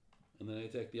 And then I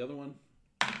attack the other one.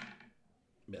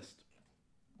 Missed.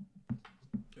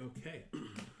 Okay.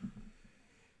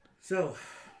 So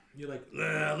you're like,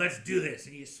 let's do this.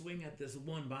 And you swing at this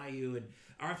one by you, and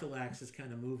Arthalax is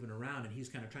kind of moving around, and he's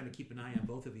kind of trying to keep an eye on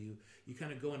both of you. You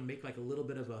kind of go and make like a little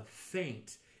bit of a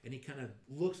feint, and he kind of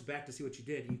looks back to see what you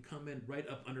did. And you come in right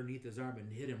up underneath his arm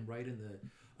and hit him right in the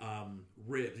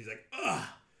ribs. He's like, ugh!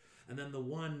 And then the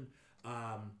one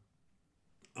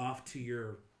off to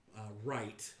your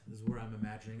right is where I'm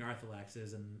imagining Arthalax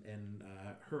is, and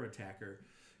her attacker.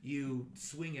 You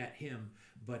swing at him,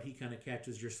 but he kind of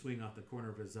catches your swing off the corner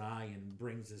of his eye and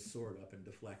brings his sword up and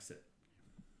deflects it.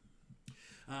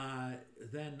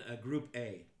 Then Group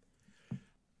A.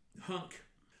 Hunk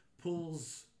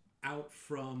pulls out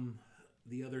from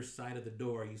the other side of the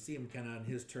door. You see him kind of on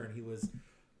his turn. He was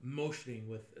motioning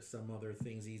with some other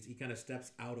things. He kind of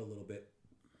steps out a little bit,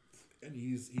 and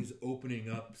he's opening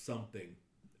up something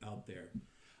out there.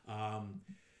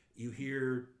 You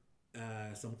hear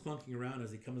some clunking around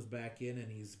as he comes back in,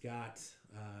 and he's got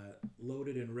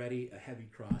loaded and ready a heavy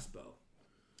crossbow,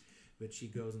 which he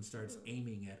goes and starts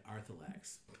aiming at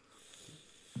Arthalax.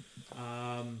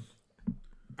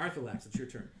 Arthalax, it's your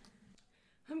turn.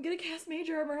 I'm gonna cast Mage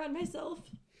Armor on myself.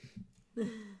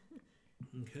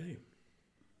 Okay.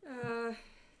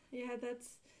 Yeah,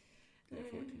 that's...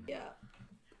 14. Yeah.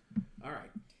 All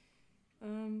right.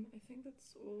 I think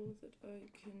that's all that I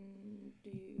can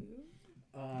do.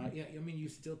 Yeah, I mean, you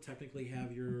still technically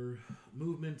have your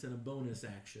movement and a bonus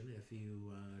action if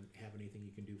you have anything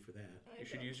you can do for that. You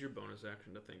should use your bonus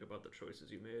action to think about the choices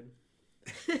you made.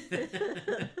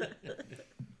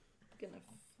 Gonna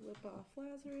flip off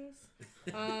Lazarus.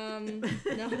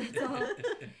 No, that's all.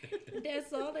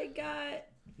 That's all I got.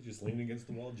 He's just leaning against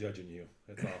the wall judging you.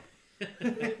 That's all.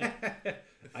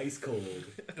 Ice cold.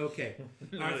 Okay.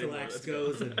 Not anymore, Arthalax that's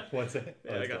goes and... What's it?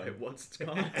 Yeah, I got hit once. It's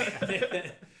gone.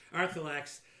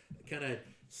 Arthalax kind of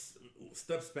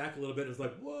steps back a little bit and is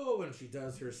like, whoa, and she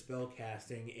does her spell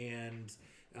casting, and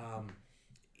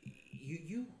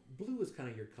you blue is kind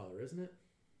of your color, isn't it?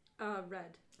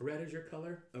 Red. Red is your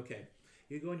color? Okay.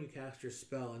 You go and you cast your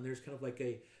spell, and there's kind of like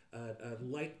a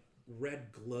light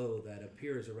red glow that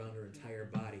appears around her entire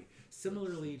body.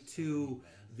 Similarly to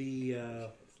the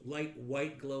light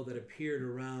white glow that appeared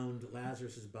around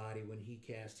Lazarus's body when he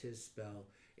cast his spell,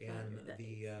 and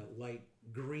the light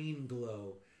green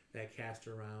glow that cast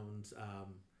around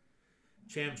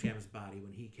Cham Cham's body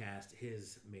when he cast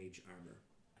his mage armor.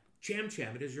 Cham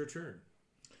Cham, it is your turn.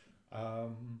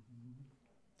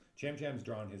 Cham Cham's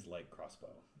drawn his light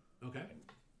crossbow. Okay. And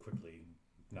quickly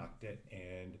knocked it,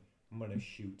 and I'm gonna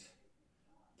shoot.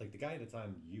 Like the guy that's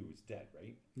on you is dead,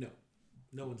 right? No.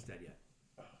 No one's dead yet.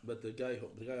 But the guy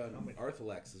on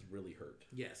Arthalax is really hurt.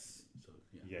 Yes. So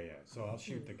yeah. Yeah. So I'll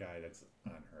shoot the guy that's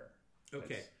on her.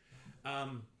 Okay.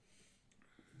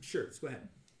 Sure, let's go ahead.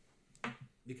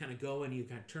 You kind of go and you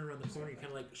kind of turn around the corner. You kind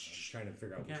of like... I'm trying to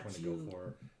figure out which Got one to you. go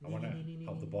for. I want to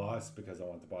help the boss because I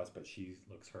want the boss, but she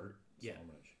looks hurt. So Yeah. I'm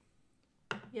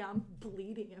gonna Yeah, I'm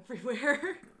bleeding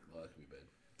everywhere. Well, that could be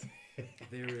bad.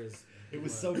 There is... It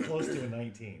was so close to a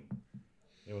 19.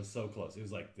 It was so close. It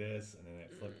was like this, and then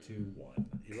it flipped to 1.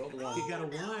 He rolled a 1. You got a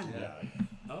 1. Yeah.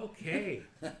 Okay.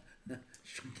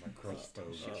 My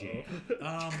crossbow jam.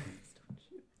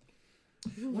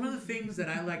 One of the things that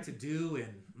I like to do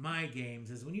in my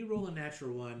games is when you roll a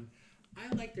natural 1, I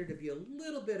like there to be a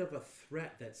little bit of a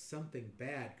threat that something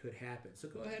bad could happen. So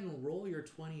go ahead and roll your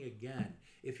 20 again.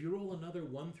 If you roll another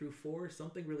 1 through 4,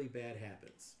 something really bad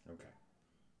happens. Okay.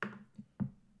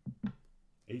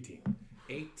 18.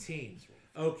 18.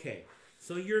 Okay.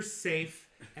 So you're safe,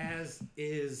 as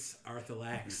is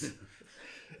Arthalax.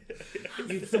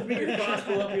 You swing your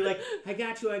crossbow up, you're like, I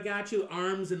got you.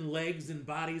 Arms and legs and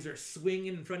bodies are swinging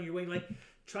in front of your way, like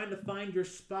trying to find your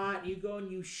spot. You go and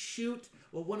you shoot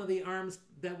one of the arms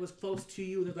that was close to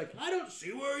you, and it's like, I don't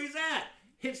see where he's at.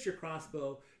 Hits your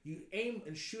crossbow. You aim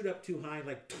and shoot up too high,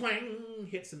 like twang,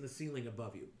 hits in the ceiling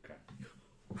above you. Okay.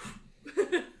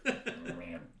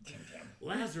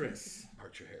 Lazarus.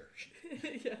 Part your hair.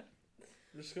 Yeah.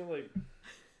 I'm just gonna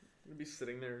be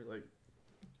sitting there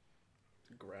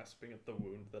grasping at the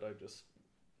wound that I just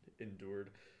endured.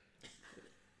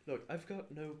 Look, I've got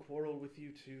no quarrel with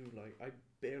you two. I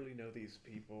barely know these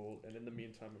people, and in the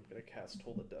meantime, I'm gonna cast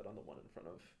Toll the Dead on the one in front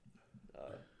of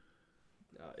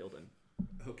Ilden.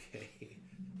 Okay.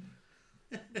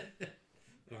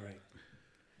 All right.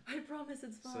 I promise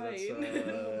it's So fine.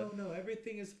 that's No,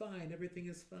 everything is fine. Everything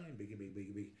is fine.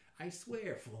 Biggie. I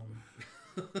swear, Flum.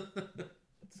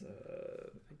 it's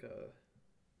I think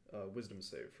a wisdom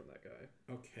save from that guy.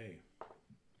 Okay.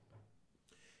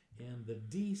 And the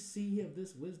DC of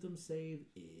this wisdom save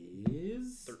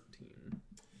is 13.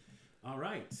 All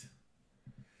right.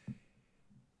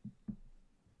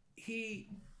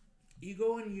 You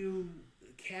go and you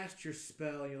cast your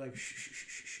spell, and you're like, shh, shh,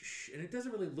 shh, shh, shh, and it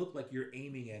doesn't really look like you're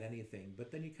aiming at anything.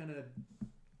 But then you kind of,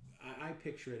 I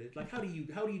picture it like, how do you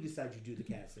decide you do the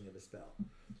casting of a spell?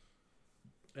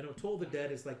 I know Toll the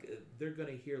Dead is like they're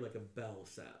gonna hear like a bell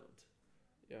sound.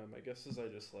 Yeah, my guess is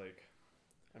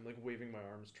I'm like waving my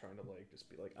arms, trying to like just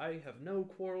be like, I have no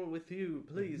quarrel with you.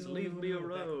 Please leave me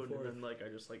alone. And then like I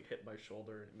just like hit my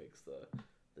shoulder, and it makes the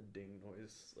ding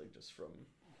noise like just from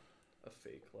a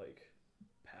fake like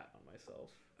pat on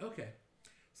myself. Okay.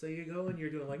 So you go and you're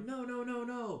doing like, no.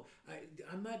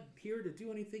 I'm not here to do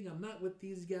anything. I'm not with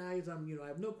these guys. I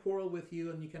have no quarrel with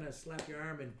you. And you kind of slap your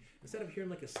arm, and instead of hearing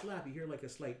like a slap, you hear like a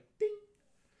slight ding.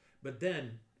 But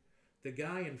then the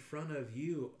guy in front of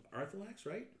you, Arthalax,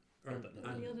 right?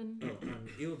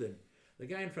 Ilden. The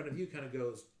guy in front of you kind of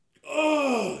goes,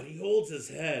 oh, and he holds his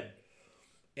head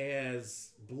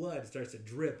as blood starts to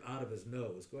drip out of his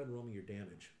nose. Go ahead and roll me your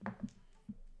damage.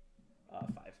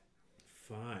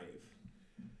 5.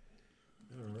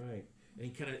 All right.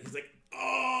 And he's like,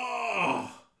 oh,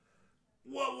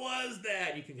 what was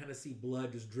that? You can kind of see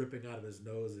blood just dripping out of his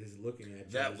nose as he's looking at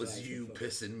you. That was you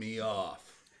pissing me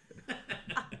off.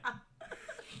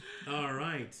 All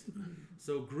right.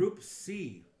 So Group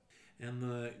C. And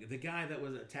the guy that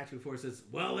was attacked before says,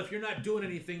 well, if you're not doing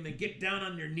anything, then get down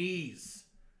on your knees.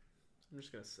 I'm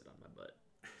just going to sit on my butt.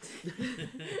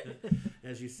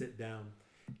 As you sit down.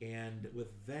 And with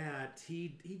that,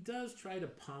 he does try to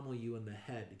pommel you in the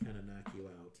head to kind of knock you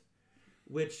out.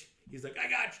 Which, he's like, I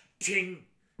got you! Ching!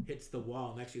 Hits the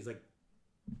wall. Next, he's like,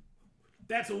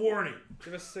 that's a warning!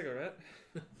 Give a cigarette.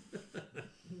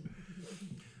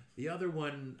 The other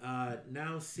one,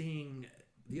 now seeing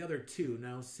that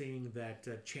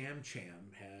Cham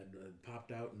Cham had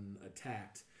popped out and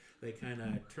attacked, they kind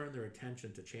of turn their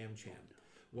attention to Cham Cham.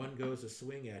 One goes to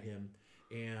swing at him,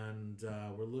 and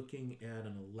we're looking at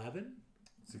an 11?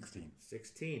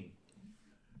 16.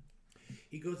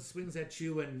 He goes and swings at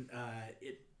you, and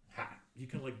you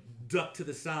kind of like duck to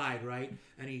the side, right?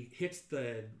 And he hits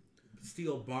the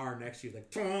steel bar next to you, like,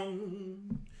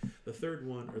 tong! The third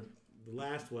one, or the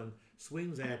last one,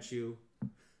 swings at you,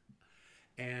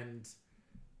 and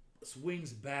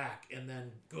swings back, and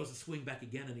then goes to swing back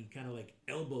again, and he kind of like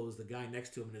elbows the guy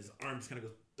next to him, and his arms kind of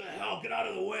goes, the hell, get out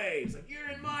of the way! He's like, you're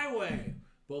in my way!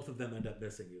 Both of them end up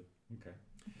missing you. Okay.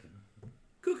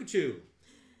 Cuckoo!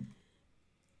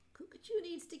 Cuckoo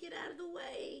needs to get out of the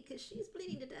way because she's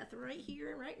bleeding to death right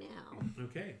here and right now.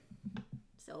 Okay.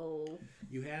 So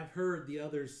You have heard the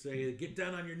others say, get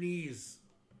down on your knees.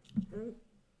 All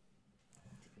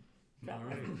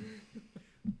right.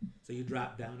 So you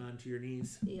drop down onto your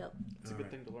knees? Yep. It's a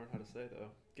good thing to learn how to say, though.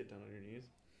 Get down on your knees.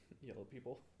 Yellow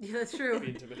people. Yeah, that's true. Be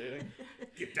intimidating.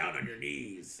 Get down on your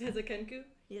knees. As a Kenku?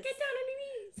 Yes. Get down on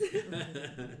your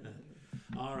knees!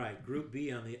 All right, Group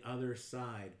B on the other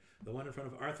side. The one in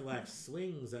front of Arthalax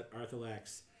swings at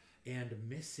Arthalax and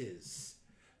misses.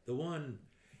 The one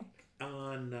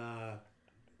on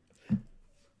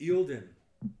Eilden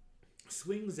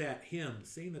swings at him,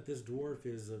 seeing that this dwarf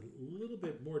is a little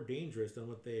bit more dangerous than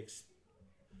what they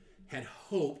had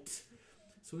hoped.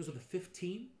 Swings with a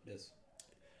 15. Yes.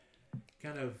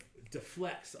 Kind of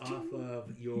deflects off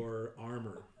of your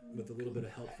armor with a little bit of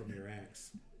help from your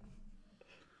axe.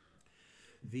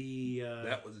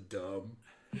 That was dumb.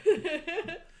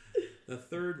 The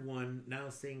third one, now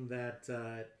seeing that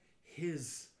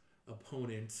his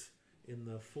opponent in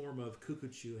the form of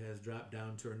Cuckoo has dropped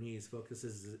down to her knees,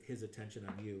 focuses his attention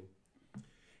on you.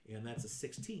 And that's a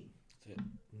 16. That's it.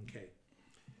 Okay.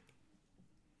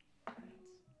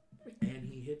 And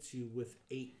he hits you with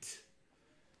 8.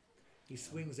 He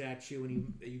swings at you,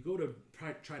 and you go to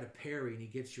try to parry, and he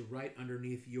gets you right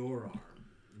underneath your arm.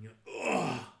 And you're like,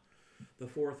 ugh! The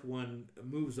fourth one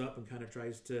moves up and kind of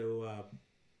tries to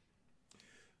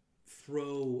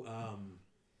throw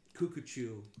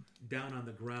Cuckoo down on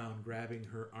the ground, grabbing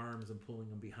her arms and pulling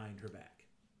them behind her back,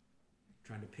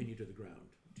 trying to pin you to the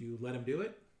ground. Do you let him do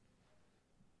it?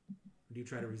 Or do you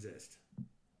try to resist?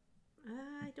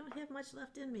 I don't have much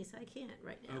left in me, so I can't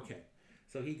right now. Okay.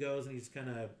 So he goes and he's kind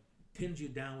of pins you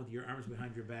down with your arms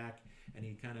behind your back, and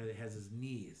he kind of has his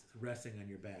knees resting on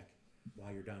your back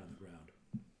while you're down on the ground.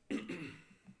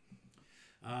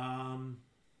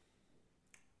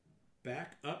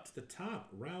 Back up to the top,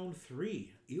 round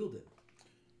 3, Eilden.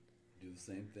 Do the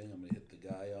same thing. I'm gonna hit the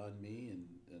guy on me,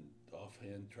 and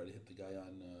offhand try to hit the guy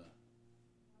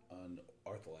on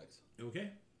Arthalax.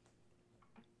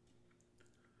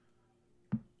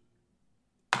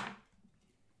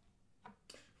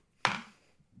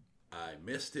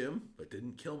 missed him, but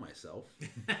didn't kill myself.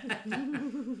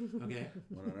 Okay.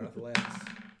 One on Arthalax.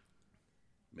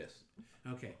 Miss.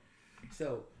 Okay.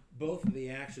 So both of the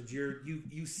actions,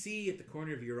 you see at the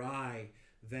corner of your eye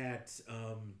that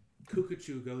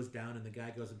Kukachu goes down and the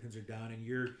guy goes and pins her down, and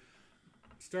you're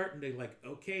starting to like,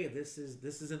 okay, this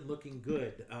isn't looking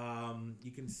good.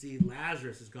 You can see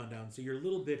Lazarus has gone down, so you're a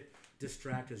little bit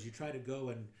distracted as you try to go,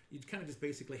 and you kind of just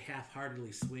basically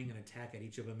half-heartedly swing and attack at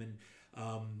each of them, and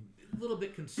a little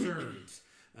bit concerned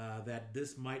that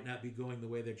this might not be going the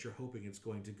way that you're hoping it's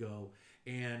going to go,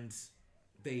 and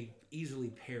they easily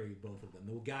parry both of them.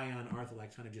 The guy on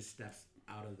Arthalax kind of just steps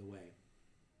out of the way.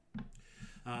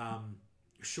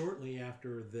 Shortly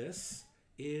after this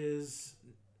is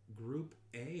Group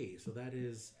A. So that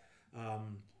is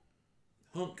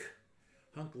Hunk.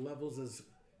 Hunk levels his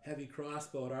heavy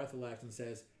crossbow at Arthalax and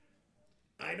says,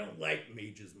 I don't like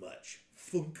mages much.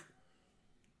 Thunk.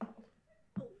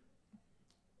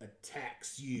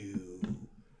 Attacks you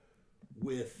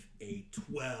with a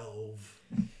 12.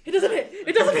 It doesn't hit!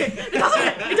 It doesn't hit! It doesn't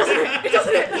hit! It doesn't hit! It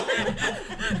doesn't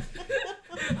hit!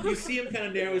 You see him kind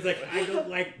of narrow. He's like, I don't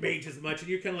like mages much. And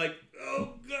you're kind of like,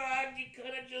 oh God, you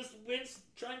kind of just wince,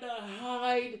 trying to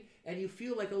hide. And you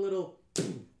feel like a little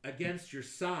against your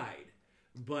side,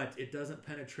 but it doesn't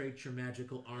penetrate your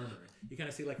magical armor. You kind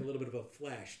of see like a little bit of a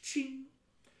flash, ching,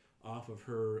 off of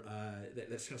her, that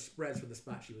kind of spreads from the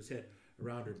spot she was hit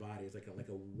around her body. It's like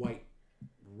a white,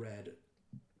 red,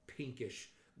 pinkish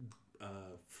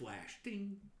flash,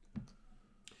 ding.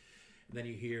 And then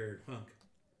you hear Hunk,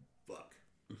 fuck.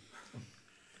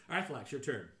 Arthalax, your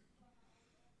turn.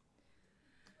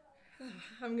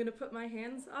 I'm gonna put my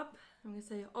hands up. I'm gonna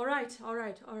say, all right.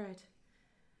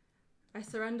 I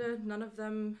surrender. None of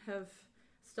them have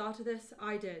started this.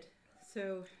 I did.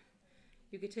 So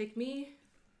you could take me,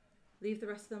 leave the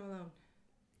rest of them alone.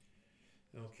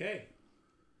 Okay.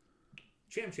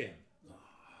 Cham.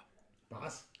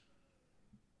 Boss?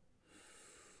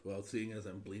 Well, seeing as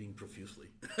I'm bleeding profusely.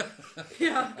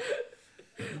 Yeah.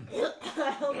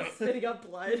 I'm spitting up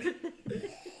blood.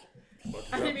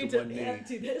 I didn't mean to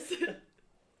do this.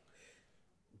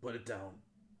 Put it down.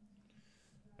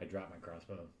 I drop my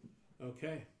crossbow.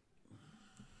 Okay.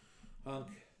 Hunk,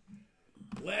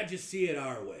 glad you see it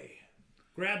our way.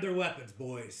 Grab their weapons,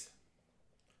 boys.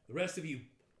 The rest of you,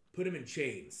 put them in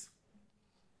chains.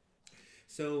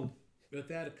 So, with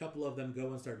that, a couple of them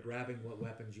go and start grabbing what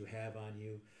weapons you have on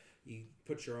you. You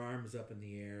put your arms up in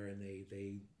the air, and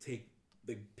they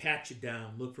pat you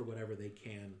down, look for whatever they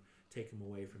can, take them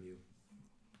away from you.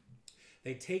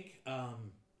 They take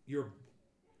your...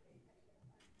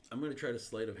 I'm going to try to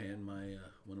sleight of hand my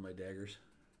one of my daggers.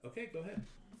 Okay, go ahead.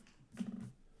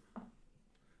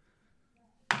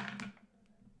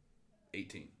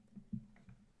 18.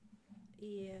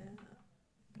 Yeah.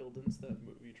 Hilden's that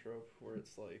movie trope where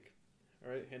it's like,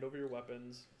 all right, hand over your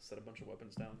weapons, set a bunch of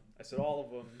weapons down. I said all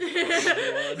of them.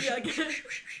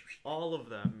 All of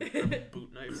them.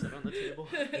 Boot knife set on the table.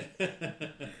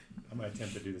 I'm going to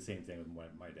attempt to do the same thing with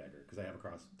my dagger, because I have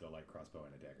the light crossbow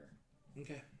and a dagger.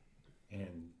 Okay.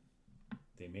 And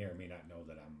they may or may not know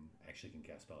that I'm actually can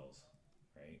cast spells,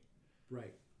 right?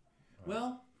 Right.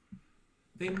 Well,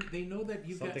 they know that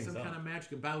you've got Something's some up. kind of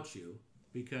magic about you,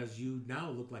 because you now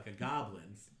look like a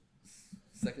goblin.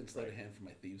 Second sleight of hand for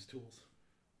my thieves' tools.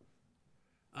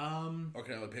 Or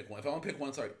can I only pick one? If I want to pick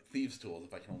one, sorry, thieves' tools.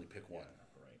 If I can only pick one.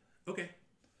 Right. Okay.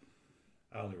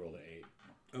 I only rolled an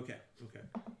 8. Okay.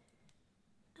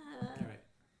 All right.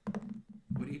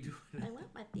 What are you doing? I want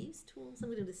my thieves' tools. I'm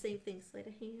going to do the same thing, sleight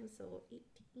of hand. So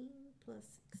 18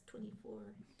 plus 6,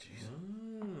 24.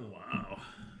 Oh, Wow.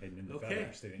 Hidden in the Okay.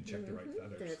 feathers. They didn't check the right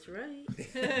feathers. That's right.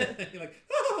 You're like,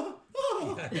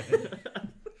 oh.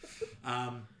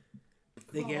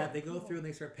 They go through and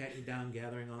they start patting you down,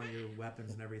 gathering all your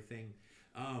weapons and everything,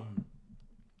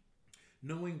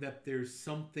 knowing that there's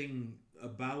something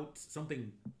about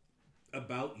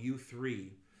you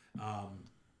three,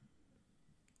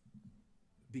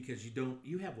 because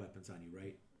you have weapons on you,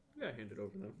 right? Yeah, I handed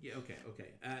over them. Yeah. Okay.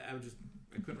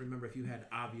 I couldn't remember if you had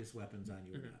obvious weapons on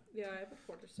you or not. Yeah, I have a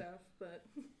quarterstaff, but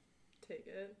take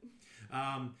it.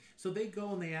 So they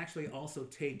go and they actually also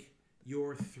take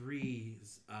your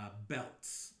three's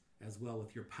belts as well,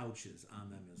 with your pouches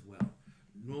on them as well,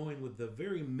 knowing with the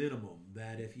very minimum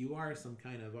that if you are some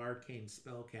kind of arcane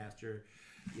spellcaster,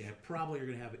 you probably are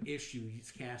going to have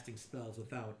issues casting spells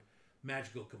without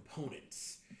magical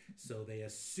components. So they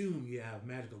assume you have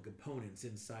magical components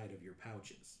inside of your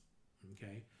pouches,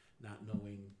 okay? Not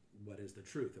knowing what is the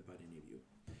truth about any of you.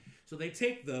 So they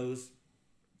take those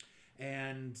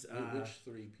and... Which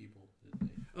three people did they?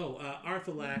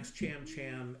 Arthalax,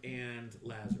 Cham, and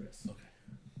Lazarus. Okay.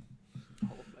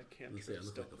 Let's say I cantrips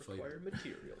look don't like a fighter. require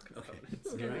material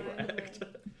components. Okay. Correct.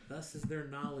 Thus is their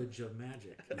knowledge of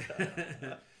magic.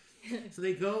 So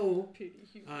they go,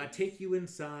 take you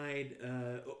inside,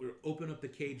 open up the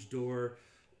cage door.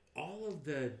 All of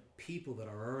the people that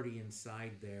are already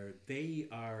inside there, they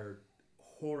are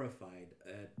horrified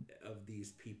of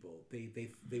these people.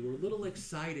 They were a little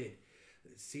excited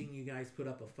seeing you guys put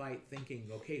up a fight, thinking,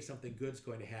 okay, something good's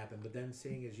going to happen. But then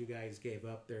seeing as you guys gave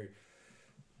up, they're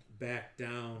back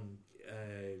down.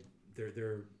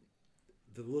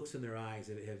 The looks in their eyes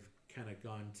have kind of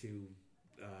gone to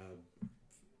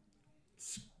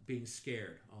being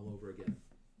scared all over again.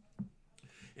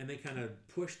 And they kind of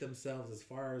push themselves as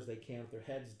far as they can with their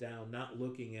heads down, not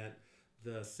looking at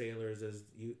the sailors as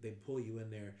they pull you in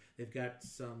there. They've got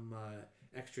some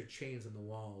extra chains on the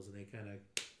walls, and they kind of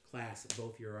clasp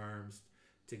both your arms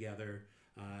together.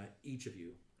 Each of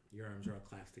you, your arms are all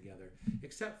clasped together,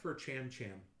 except for Cham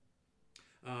Cham.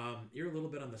 You're a little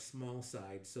bit on the small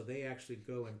side, so they actually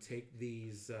go and take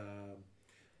these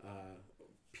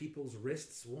people's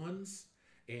wrists ones,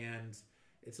 and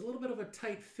it's a little bit of a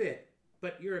tight fit,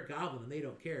 but you're a goblin and they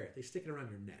don't care. They stick it around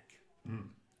your neck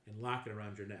and lock it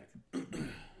around your neck.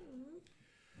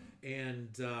 And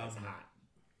That's hot.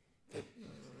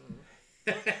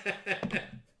 I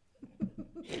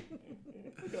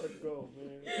gotta go,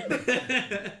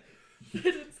 man. I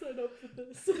didn't sign up for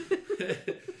this.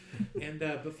 And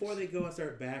before they go and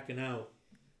start backing out,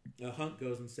 Hunk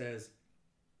goes and says,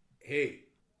 "Hey,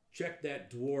 check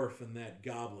that dwarf and that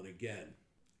goblin again.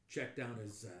 Check down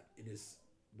his in his.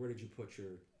 Where did you put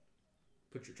your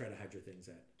try to hide your things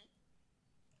at?"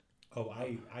 Oh,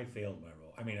 I failed my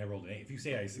roll. I mean, I rolled an 8. If you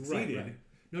say I succeeded, Right.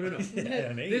 No.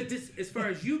 an 8. This, as far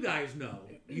as you guys know,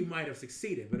 you might have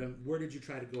succeeded, but where did you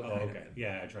try to go and Oh, hide okay. it?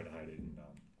 Yeah, I tried to hide it in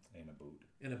a boot.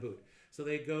 In a boot. So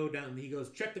they go down, and he goes,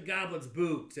 "Check the goblin's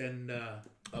boot," and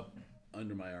Up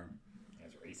under my arm.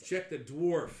 That's racist. check the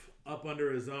dwarf up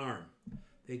under his arm.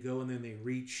 They go, and then they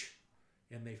reach,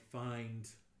 and they find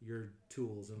your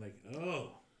tools, and like,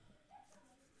 "Oh,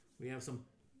 we have some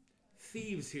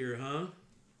thieves here, huh?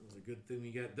 It was a good thing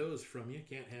we got those from you.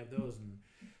 Can't have those." And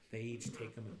they each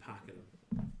take them and pocket them.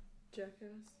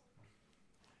 Jackass.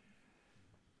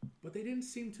 But they didn't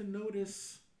seem to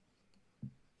notice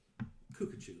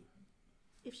Cuckoo.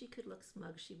 If she could look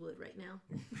smug, she would right now.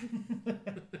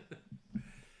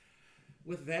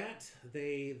 With that,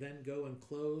 they then go and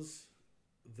close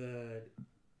the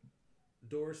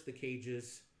doors to the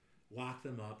cages, lock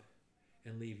them up,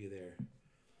 and leave you there.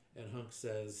 And Hunk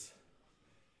says,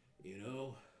 "You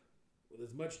know, with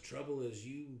as much trouble as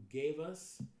you gave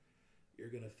us, you're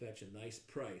going to fetch a nice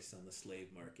price on the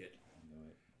slave market." I know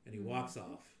it. And he walks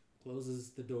off,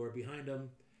 closes the door behind him,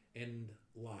 and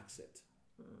locks it.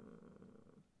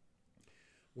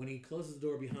 When he closes the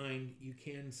door behind, you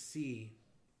can see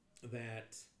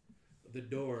that the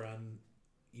door on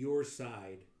your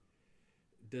side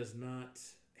does not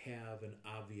have an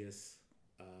obvious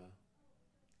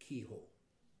keyhole.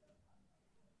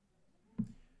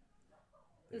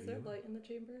 Is there light in the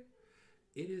chamber?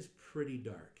 It is pretty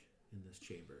dark in this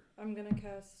chamber. I'm gonna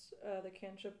cast the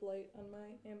cantrip light on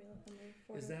my amulet on my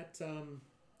forehead. Is that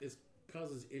is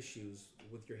causes issues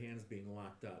with your hands being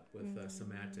locked up with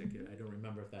semantic? I don't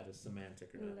remember if that is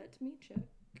semantic or not. Let me check.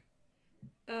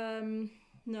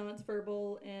 No, it's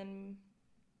verbal and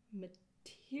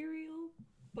material,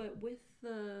 but with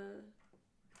the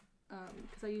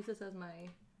because I use this as my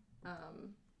Ooh,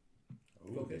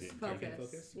 Focus. they didn't focus. take it.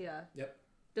 Focus? Yeah. Yep.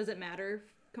 Does it matter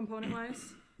component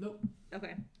wise? Nope.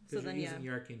 Okay. So Because then you're yeah. using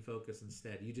your arcane focus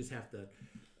instead. You just have to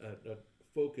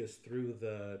focus through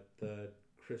the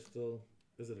crystal.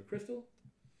 Is it a crystal?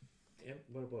 Yeah.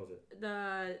 What was it?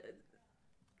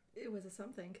 It was a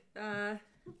something.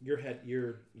 Your head.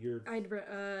 Your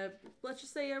Let's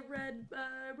just say a red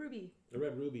ruby. a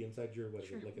red ruby inside your what is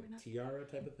Sure, it like why a not? tiara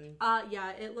type of thing?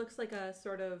 Yeah, it looks like a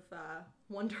sort of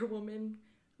Wonder Woman,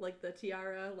 like the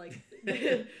tiara. Like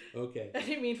Okay. I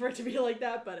didn't mean for it to be like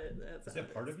that, but that's Is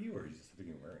that part of you, or is it something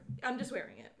you're wearing? I'm just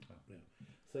wearing it. Yeah.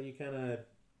 So you kind of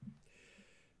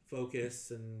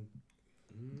focus and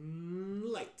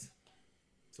light.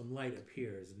 Some light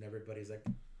appears and everybody's like,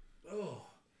 "Oh."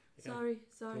 They kinda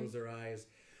Sorry. close their eyes.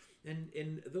 And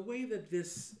in the way that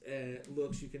this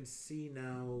looks, you can see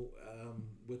now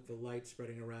with the light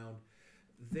spreading around,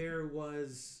 there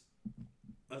was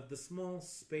the small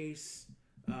space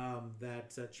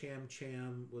that Cham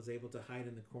Cham was able to hide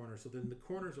in the corner. So then the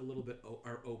corners a little bit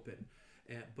are open.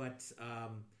 But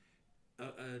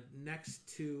next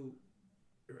to,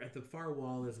 or at the far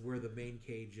wall is where the main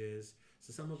cage is.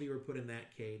 So some of you were put in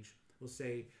that cage. We'll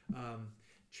say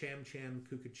Cham Cham,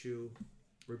 Cuckoo,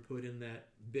 were put in that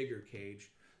bigger cage.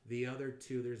 The other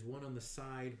two, there's one on the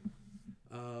side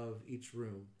of each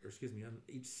room, or excuse me, on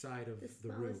each side of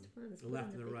the room, the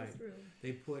left and the right. Room.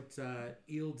 They put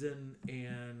Eildon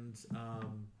and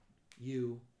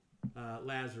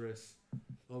Lazarus,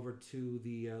 over to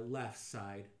the left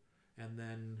side, and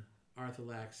then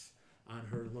Arthalax on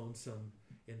her lonesome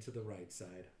into the right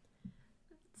side.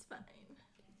 It's fine.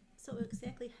 So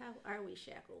exactly how are we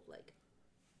shackled? Like,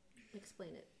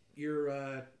 explain it.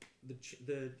 You're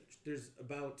there's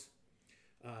about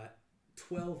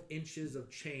 12 inches of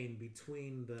chain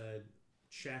between the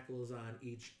shackles on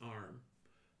each arm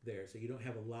there, so you don't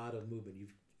have a lot of movement.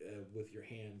 You've with your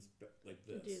hands like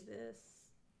this. You do this.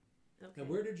 Okay. Now,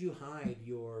 where did you hide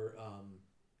your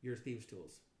thieves'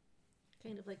 tools?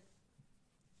 Kind of like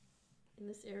in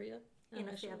this area. In on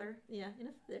a my shoulder. feather. Yeah, in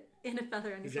a feather. In a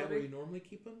feather in Is his that shoulder. where you normally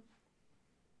keep them?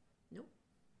 Nope.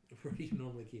 Where do you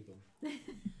normally keep them?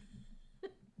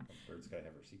 Bird's gotta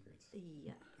have her secrets.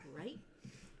 Yeah, right?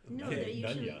 No, Okay, they're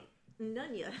usually...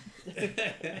 Nunya.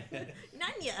 Nunya.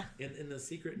 Nunya! In the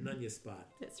secret Nunya spot.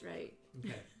 That's right.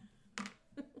 Okay.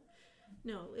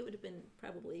 No, it would have been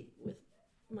probably with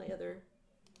my other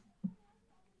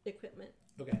equipment.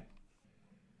 Okay.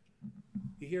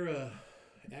 You hear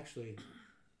actually,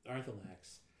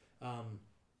 Arthalax,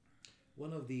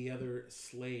 one of the other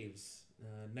slaves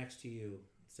next to you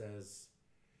says,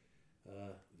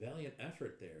 valiant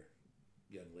effort there,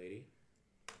 young lady.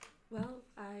 Well,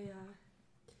 I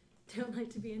don't like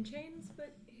to be in chains,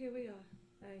 but here we are.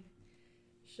 I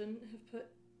shouldn't have put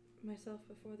myself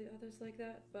before the others like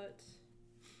that, but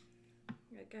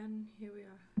again, here we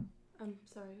are. I'm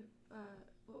sorry,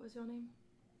 what was your name?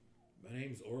 My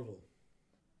name's Orville.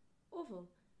 Orville,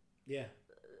 Yeah.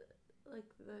 like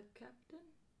the captain?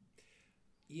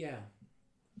 Yeah.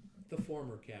 The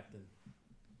former captain.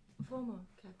 Former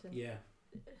captain. Yeah.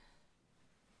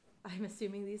 I'm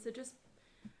assuming these are just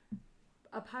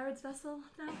a pirate's vessel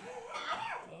now?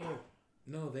 Oh,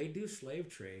 no, they do slave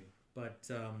trade, but,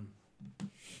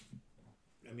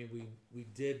 I mean, we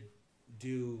did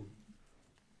do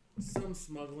some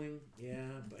smuggling,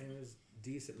 yeah, but it was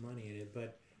decent money in it,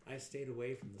 but I stayed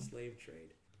away from the slave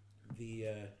trade.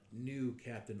 The new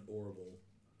Captain Orville,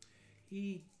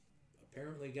 he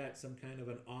apparently got some kind of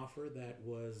an offer that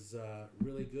was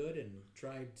really good and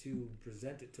tried to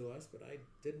present it to us, but I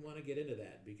didn't want to get into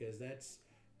that because that's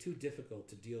too difficult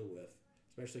to deal with,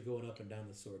 especially going up and down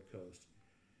the Sword Coast.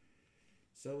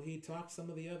 So he talked some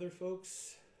of the other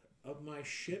folks of my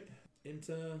ship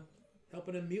into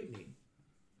helping him mutiny.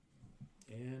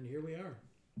 And here we are.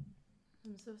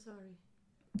 I'm so sorry.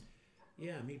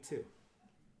 Yeah, me too.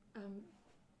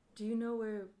 Do you know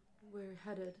where we're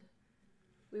headed?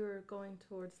 We were going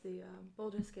towards the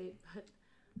Baldur's Gate, but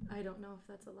I don't know if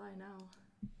that's a lie now.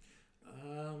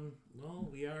 Well,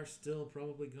 we are still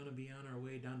probably going to be on our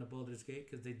way down to Baldur's Gate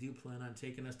because they do plan on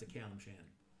taking us to Kalimshan.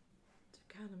 To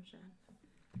Kalimshan.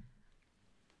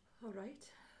 All right.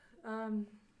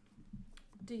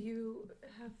 Do you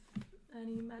have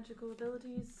any magical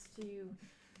abilities? Do you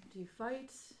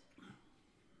fight?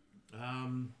 I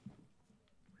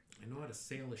know how to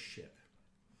sail a ship.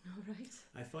 All right.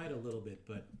 I fight a little bit,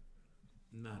 but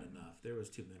not enough. There was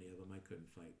too many of them. I couldn't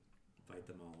fight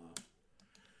them all off.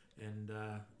 And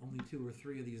only 2 or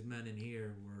 3 of these men in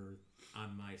here were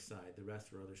on my side. The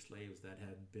rest were other slaves that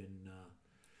had been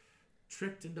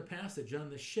tricked into passage on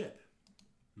the ship.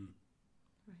 Right.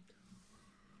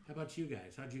 How about you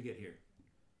guys? How'd you get here?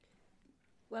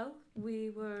 Well, we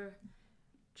were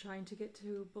trying to get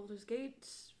to Baldur's Gate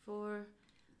for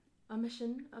a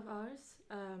mission of ours,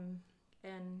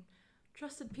 and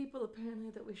trusted people apparently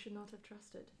that we should not have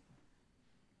trusted.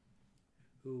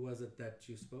 Who was it that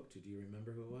you spoke to? Do you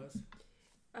remember who it was?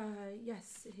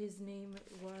 Yes, his name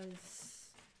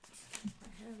was... I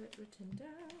have it written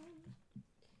down.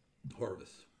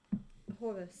 Horvis.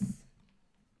 Horvis.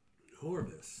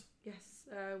 Yes,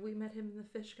 we met him in the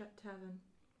Fish Gut Tavern.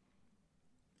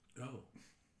 Oh.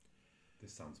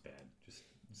 This sounds bad. Just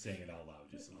saying it out loud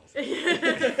just sounds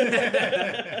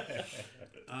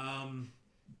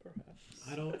Perhaps.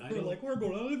 I don't We're like, we're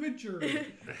going on an adventure.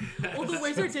 Well, the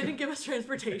wizard didn't give us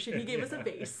transportation. He gave us a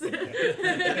base.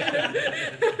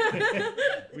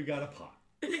 We got a pot.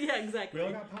 Yeah, exactly. We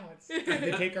all got pots.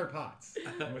 They take our pots.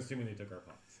 I'm assuming they took our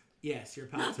pots. Yes, your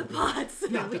Not pots the are pots.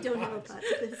 No, we don't have a pot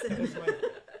to this in.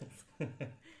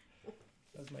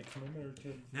 That's my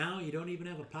commemorative. Now you don't even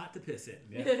have a pot to piss in.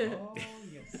 Yeah. Oh,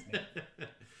 yes.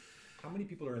 How many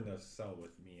people are in the cell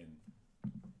with me and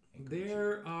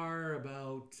There are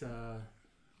about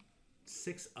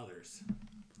 6 others.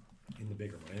 in the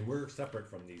bigger one, and we're separate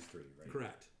from these 3, right?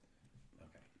 Correct.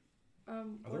 Okay. Are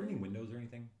there any windows or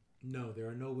anything? No, there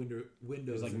are no windows.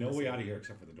 There's like in no this way area. out of here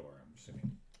except for the door, I'm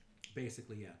assuming.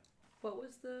 Basically, yeah. What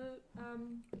was the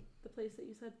place that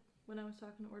you said when I was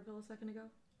talking to Ordville a second ago?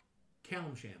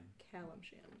 Calamsham.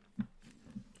 Calamsham.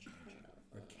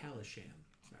 Or Calisham.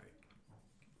 Sorry.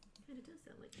 And it does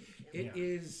sound like It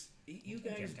is. You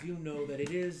guys do know that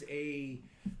it is a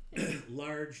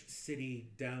large city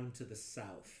down to the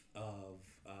south of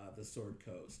the Sword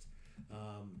Coast.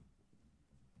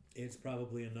 It's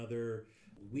probably another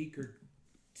week or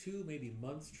two, maybe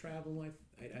months travel.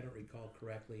 I don't recall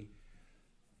correctly,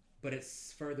 but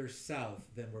it's further south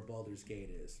than where Baldur's Gate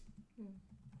is.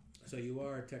 So you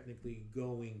are technically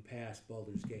going past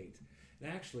Baldur's Gate.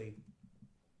 And actually,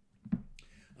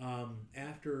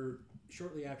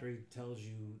 shortly after he tells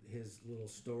you his little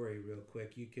story real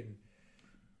quick, you can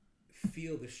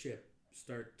feel the ship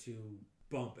start to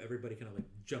bump. Everybody kind of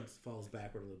like falls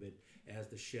backward a little bit as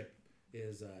the ship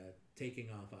is taking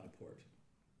off out of port.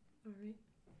 All right.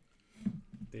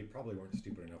 They probably weren't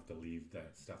stupid enough to leave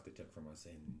that stuff they took from us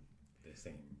in the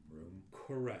same room.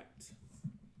 Correct.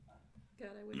 God,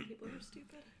 I wish people were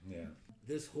stupid. Yeah.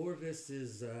 This Horvis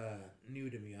is new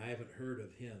to me. I haven't heard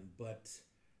of him, but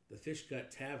the Fish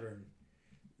Gut Tavern,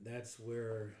 that's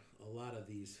where a lot of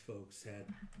these folks had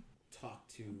talked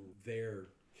to their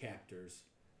captors.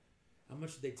 How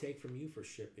much did they take from you for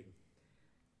shipping?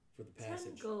 For the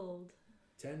passage? 10 gold.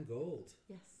 10 gold?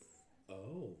 Yes.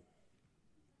 Oh.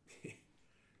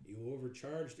 You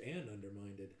overcharged and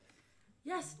undermined it.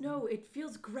 Yes, no, it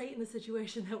feels great in the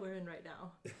situation that we're in right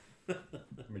now.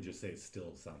 Let me just say it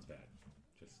still sounds bad.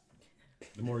 Just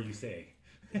the more you say.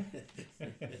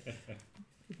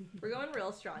 We're going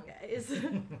real strong, guys.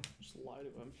 Just lie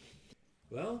to him.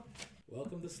 Well,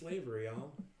 welcome to slavery,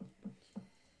 y'all.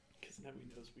 Because now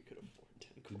he knows we could afford 10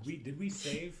 gold. Did we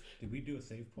save? Did we do a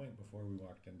save point before we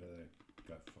walked into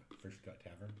the Fish Gut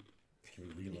Tavern? Can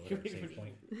we reload our save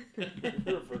point?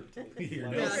 Revert to You're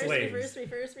the no flag. slaves.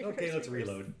 Reverse. Okay, let's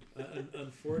reload.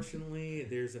 Unfortunately,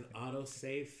 there's an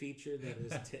auto-save feature that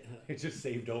is... It just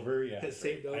saved over? Yeah. It's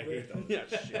saved I over? hate those. Yeah,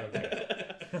 shit.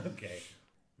 Okay.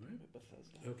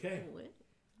 Bethesda. Okay. What?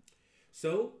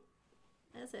 So,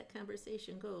 As that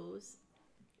conversation goes,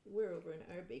 we're over in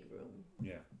our big room.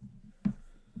 Yeah.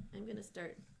 I'm going to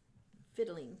start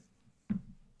fiddling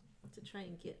to try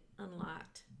and get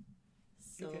unlocked.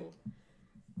 So Okay.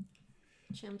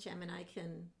 Cham Cham and I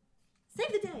can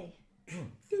save the day.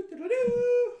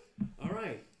 all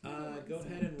right. Go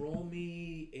ahead and roll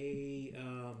me a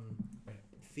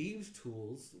thieves'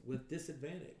 tools with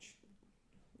disadvantage.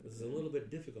 This is a little bit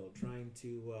difficult trying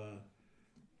to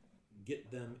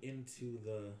get them into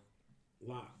the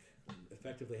lock,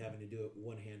 effectively having to do it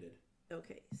one-handed.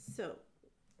 Okay, so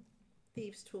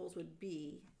thieves' tools would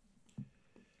be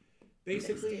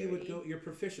Basically, you would Dexterity. you're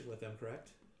proficient with them,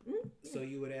 correct? Mm, So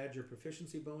you would add your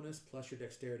proficiency bonus plus your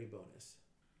dexterity bonus,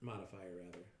 modifier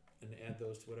rather, and add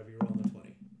those to whatever you roll on the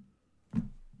 20.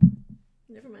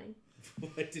 never mind.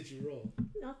 What did you roll?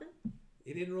 Nothing.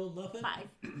 You didn't roll nothing? 5.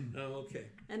 Oh, okay.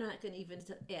 I'm not going to even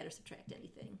add or subtract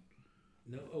anything.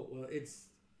 No, oh,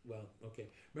 well, okay.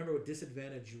 Remember, with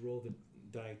disadvantage, you roll the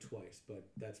die twice, but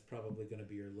that's probably going to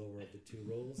be your lower of the two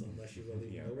rolls, unless you roll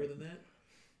even Yeah, lower right. than that.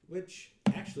 Which,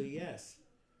 actually, yes.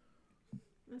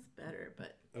 That's better,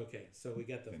 but Okay, so we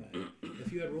got the 5.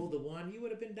 If you had rolled a 1, you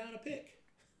would have been down a pick.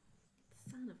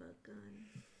 son of a gun.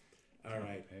 All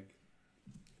right. Pick.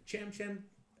 Cham Cham,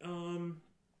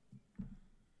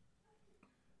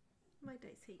 My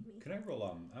dice hate me. Can I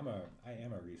roll? I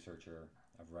am a researcher.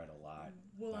 I've read a lot.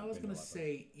 well, I was Been going to a lot,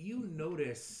 say, you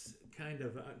notice kind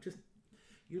of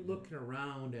you're looking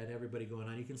around at everybody going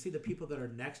on. You can see the people that are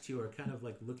next to you are kind of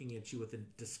like looking at you with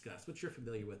disgust, which you're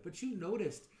familiar with. But you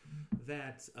noticed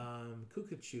that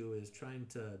Kukachu is trying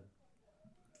to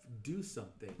do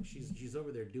something. She's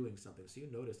over there doing something. So you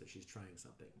notice that she's trying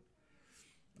something.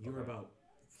 You're Okay. about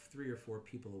 3 or 4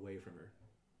 people away from her.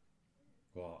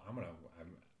 Well, I'm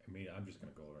just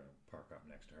gonna go over and park up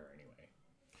next to her anyway.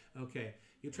 Okay.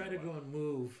 You try to go and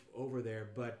move over there,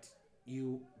 but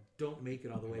you don't make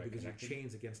it all the way Am I because your connected?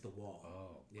 chain's against the wall.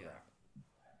 Oh, Yeah. crap.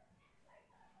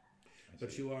 I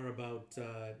But see. you are about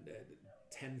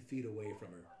 10 feet away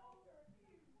from her.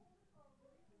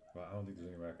 Well, I don't think there's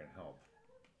any way I can help.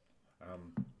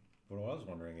 But what I was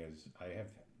wondering is, I have,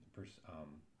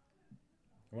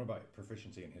 what about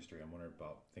proficiency in history? I'm wondering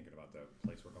about thinking about the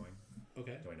place we're going.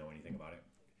 Okay. Do I know anything about it?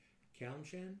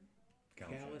 Kalimshan?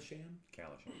 Kalisham. Kalisham?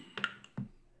 Kalisham.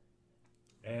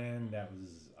 And that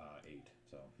was 8,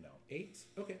 so no. 8?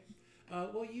 Okay.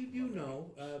 Well, you know,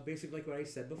 basically like what I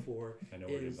said before. I know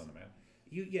where it is on the map.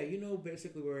 You know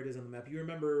basically where it is on the map. You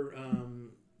remember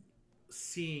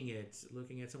seeing it,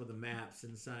 looking at some of the maps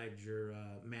inside your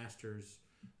master's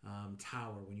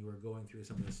tower when you were going through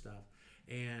some of this stuff.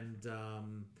 And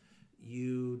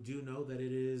you do know that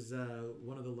it is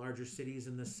one of the larger cities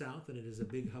in the south, and it is a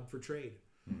big hub for trade.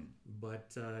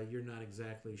 But you're not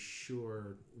exactly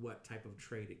sure what type of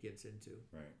trade it gets into.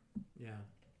 Right. Yeah.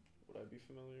 Would I be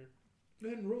familiar? Go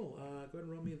ahead and roll. Go ahead and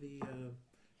roll me the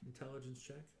intelligence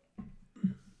check.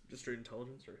 Just straight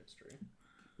intelligence or history?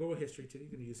 Roll history too. You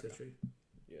can use history.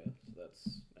 Yeah, so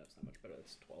that's not much better.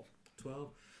 That's 12.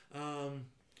 12.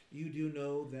 You do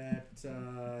know that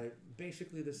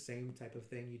basically the same type of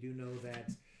thing. You do know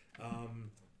that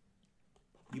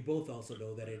you both also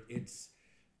know that it's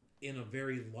in a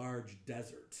very large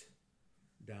desert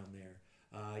down there.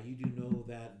 You do know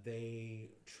that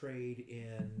they trade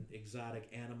in exotic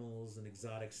animals and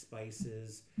exotic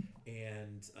spices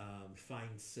and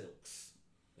fine silks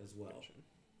as well.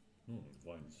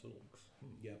 Fine silks.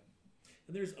 Yep.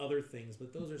 And there's other things,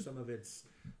 but those are some of its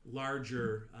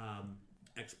larger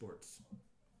exports.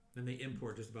 And they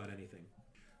import just about anything.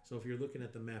 So if you're looking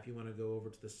at the map, you want to go over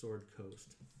to the Sword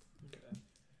Coast. Okay.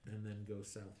 And then go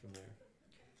south from there.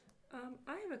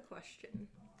 I have a question.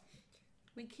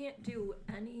 We can't do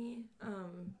any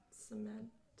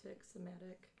somatic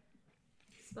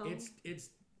spells. It's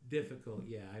difficult.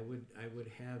 Yeah, I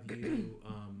would have you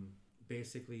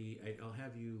basically. I'll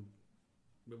have you.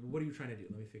 What are you trying to do?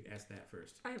 Let me ask that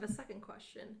first. I have a second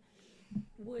question.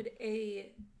 Would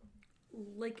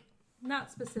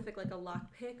not specific like a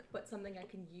lockpick, but something I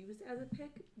can use as a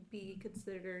pick be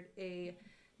considered a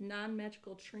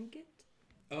non-magical trinket?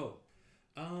 Oh,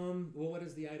 well, what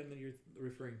is the item that you're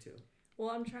referring to? Well,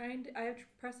 I have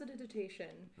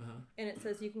prestidigitation, and it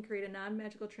says you can create a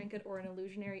non-magical trinket or an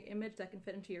illusionary image that can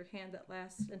fit into your hand that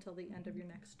lasts until the end of your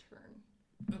next turn.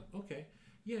 Oh, okay.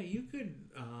 Yeah, you could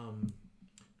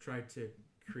try to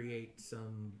create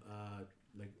some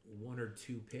like one or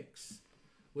two picks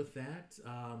with that.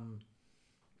 I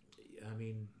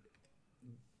mean,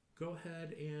 go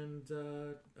ahead and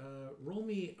roll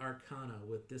me Arcana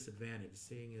with disadvantage,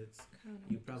 seeing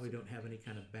you probably don't have any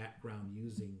kind of background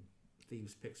using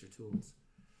thieves' picks or tools.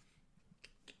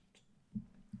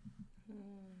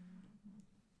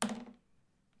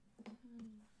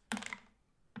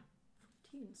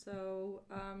 15. So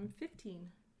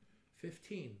 15.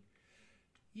 15.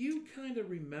 You kind of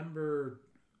remember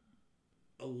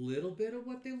a little bit of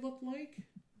what they look like.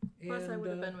 Plus, and, I would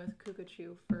have been with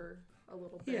Kukachu for a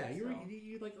little bit. Yeah,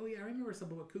 you're like, oh yeah, I remember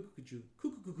something what Kukachu could do.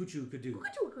 Kukachu.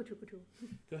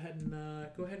 Go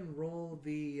ahead and roll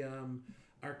the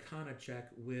Arcana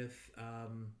check with. I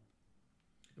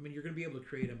mean, you're going to be able to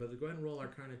create them, but go ahead and roll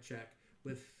Arcana check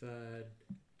with.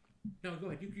 No, go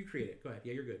ahead. You create it. Go ahead.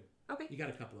 Yeah, you're good. Okay. You got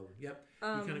a couple of them. Yep.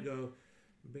 You kind of go,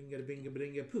 binga, binga,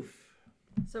 binga, poof.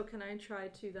 So can I try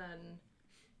to then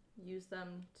use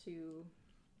them to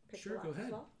pick Sure, the locks go ahead.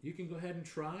 as well? You can go ahead and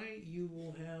try. You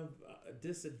will have a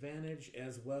disadvantage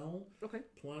as well. Okay.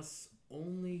 Plus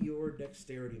only your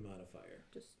dexterity modifier.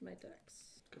 Just my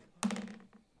dex.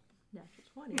 Natural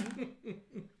 20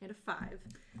 and a 5.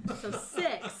 So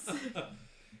 6.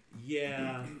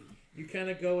 Yeah. You kind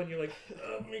of go and you're like,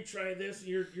 oh, let me try this.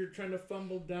 You're trying to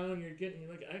fumble down. You're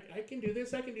like, I can do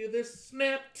this. I can do this.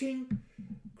 Snap, ting,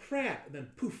 crap. And then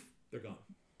poof, they're gone.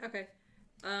 Okay.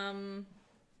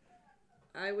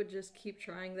 I would just keep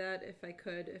trying that if I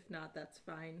could. If not, that's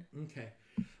fine. Okay.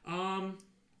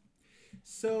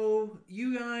 So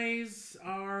you guys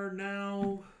are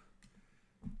now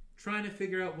trying to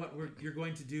figure out what you're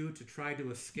going to do to try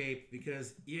to escape,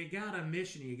 because you got a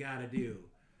mission you got to do.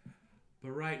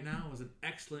 But right now is an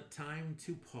excellent time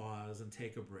to pause and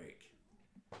take a break.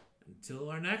 Until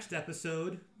our next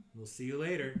episode, we'll see you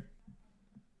later.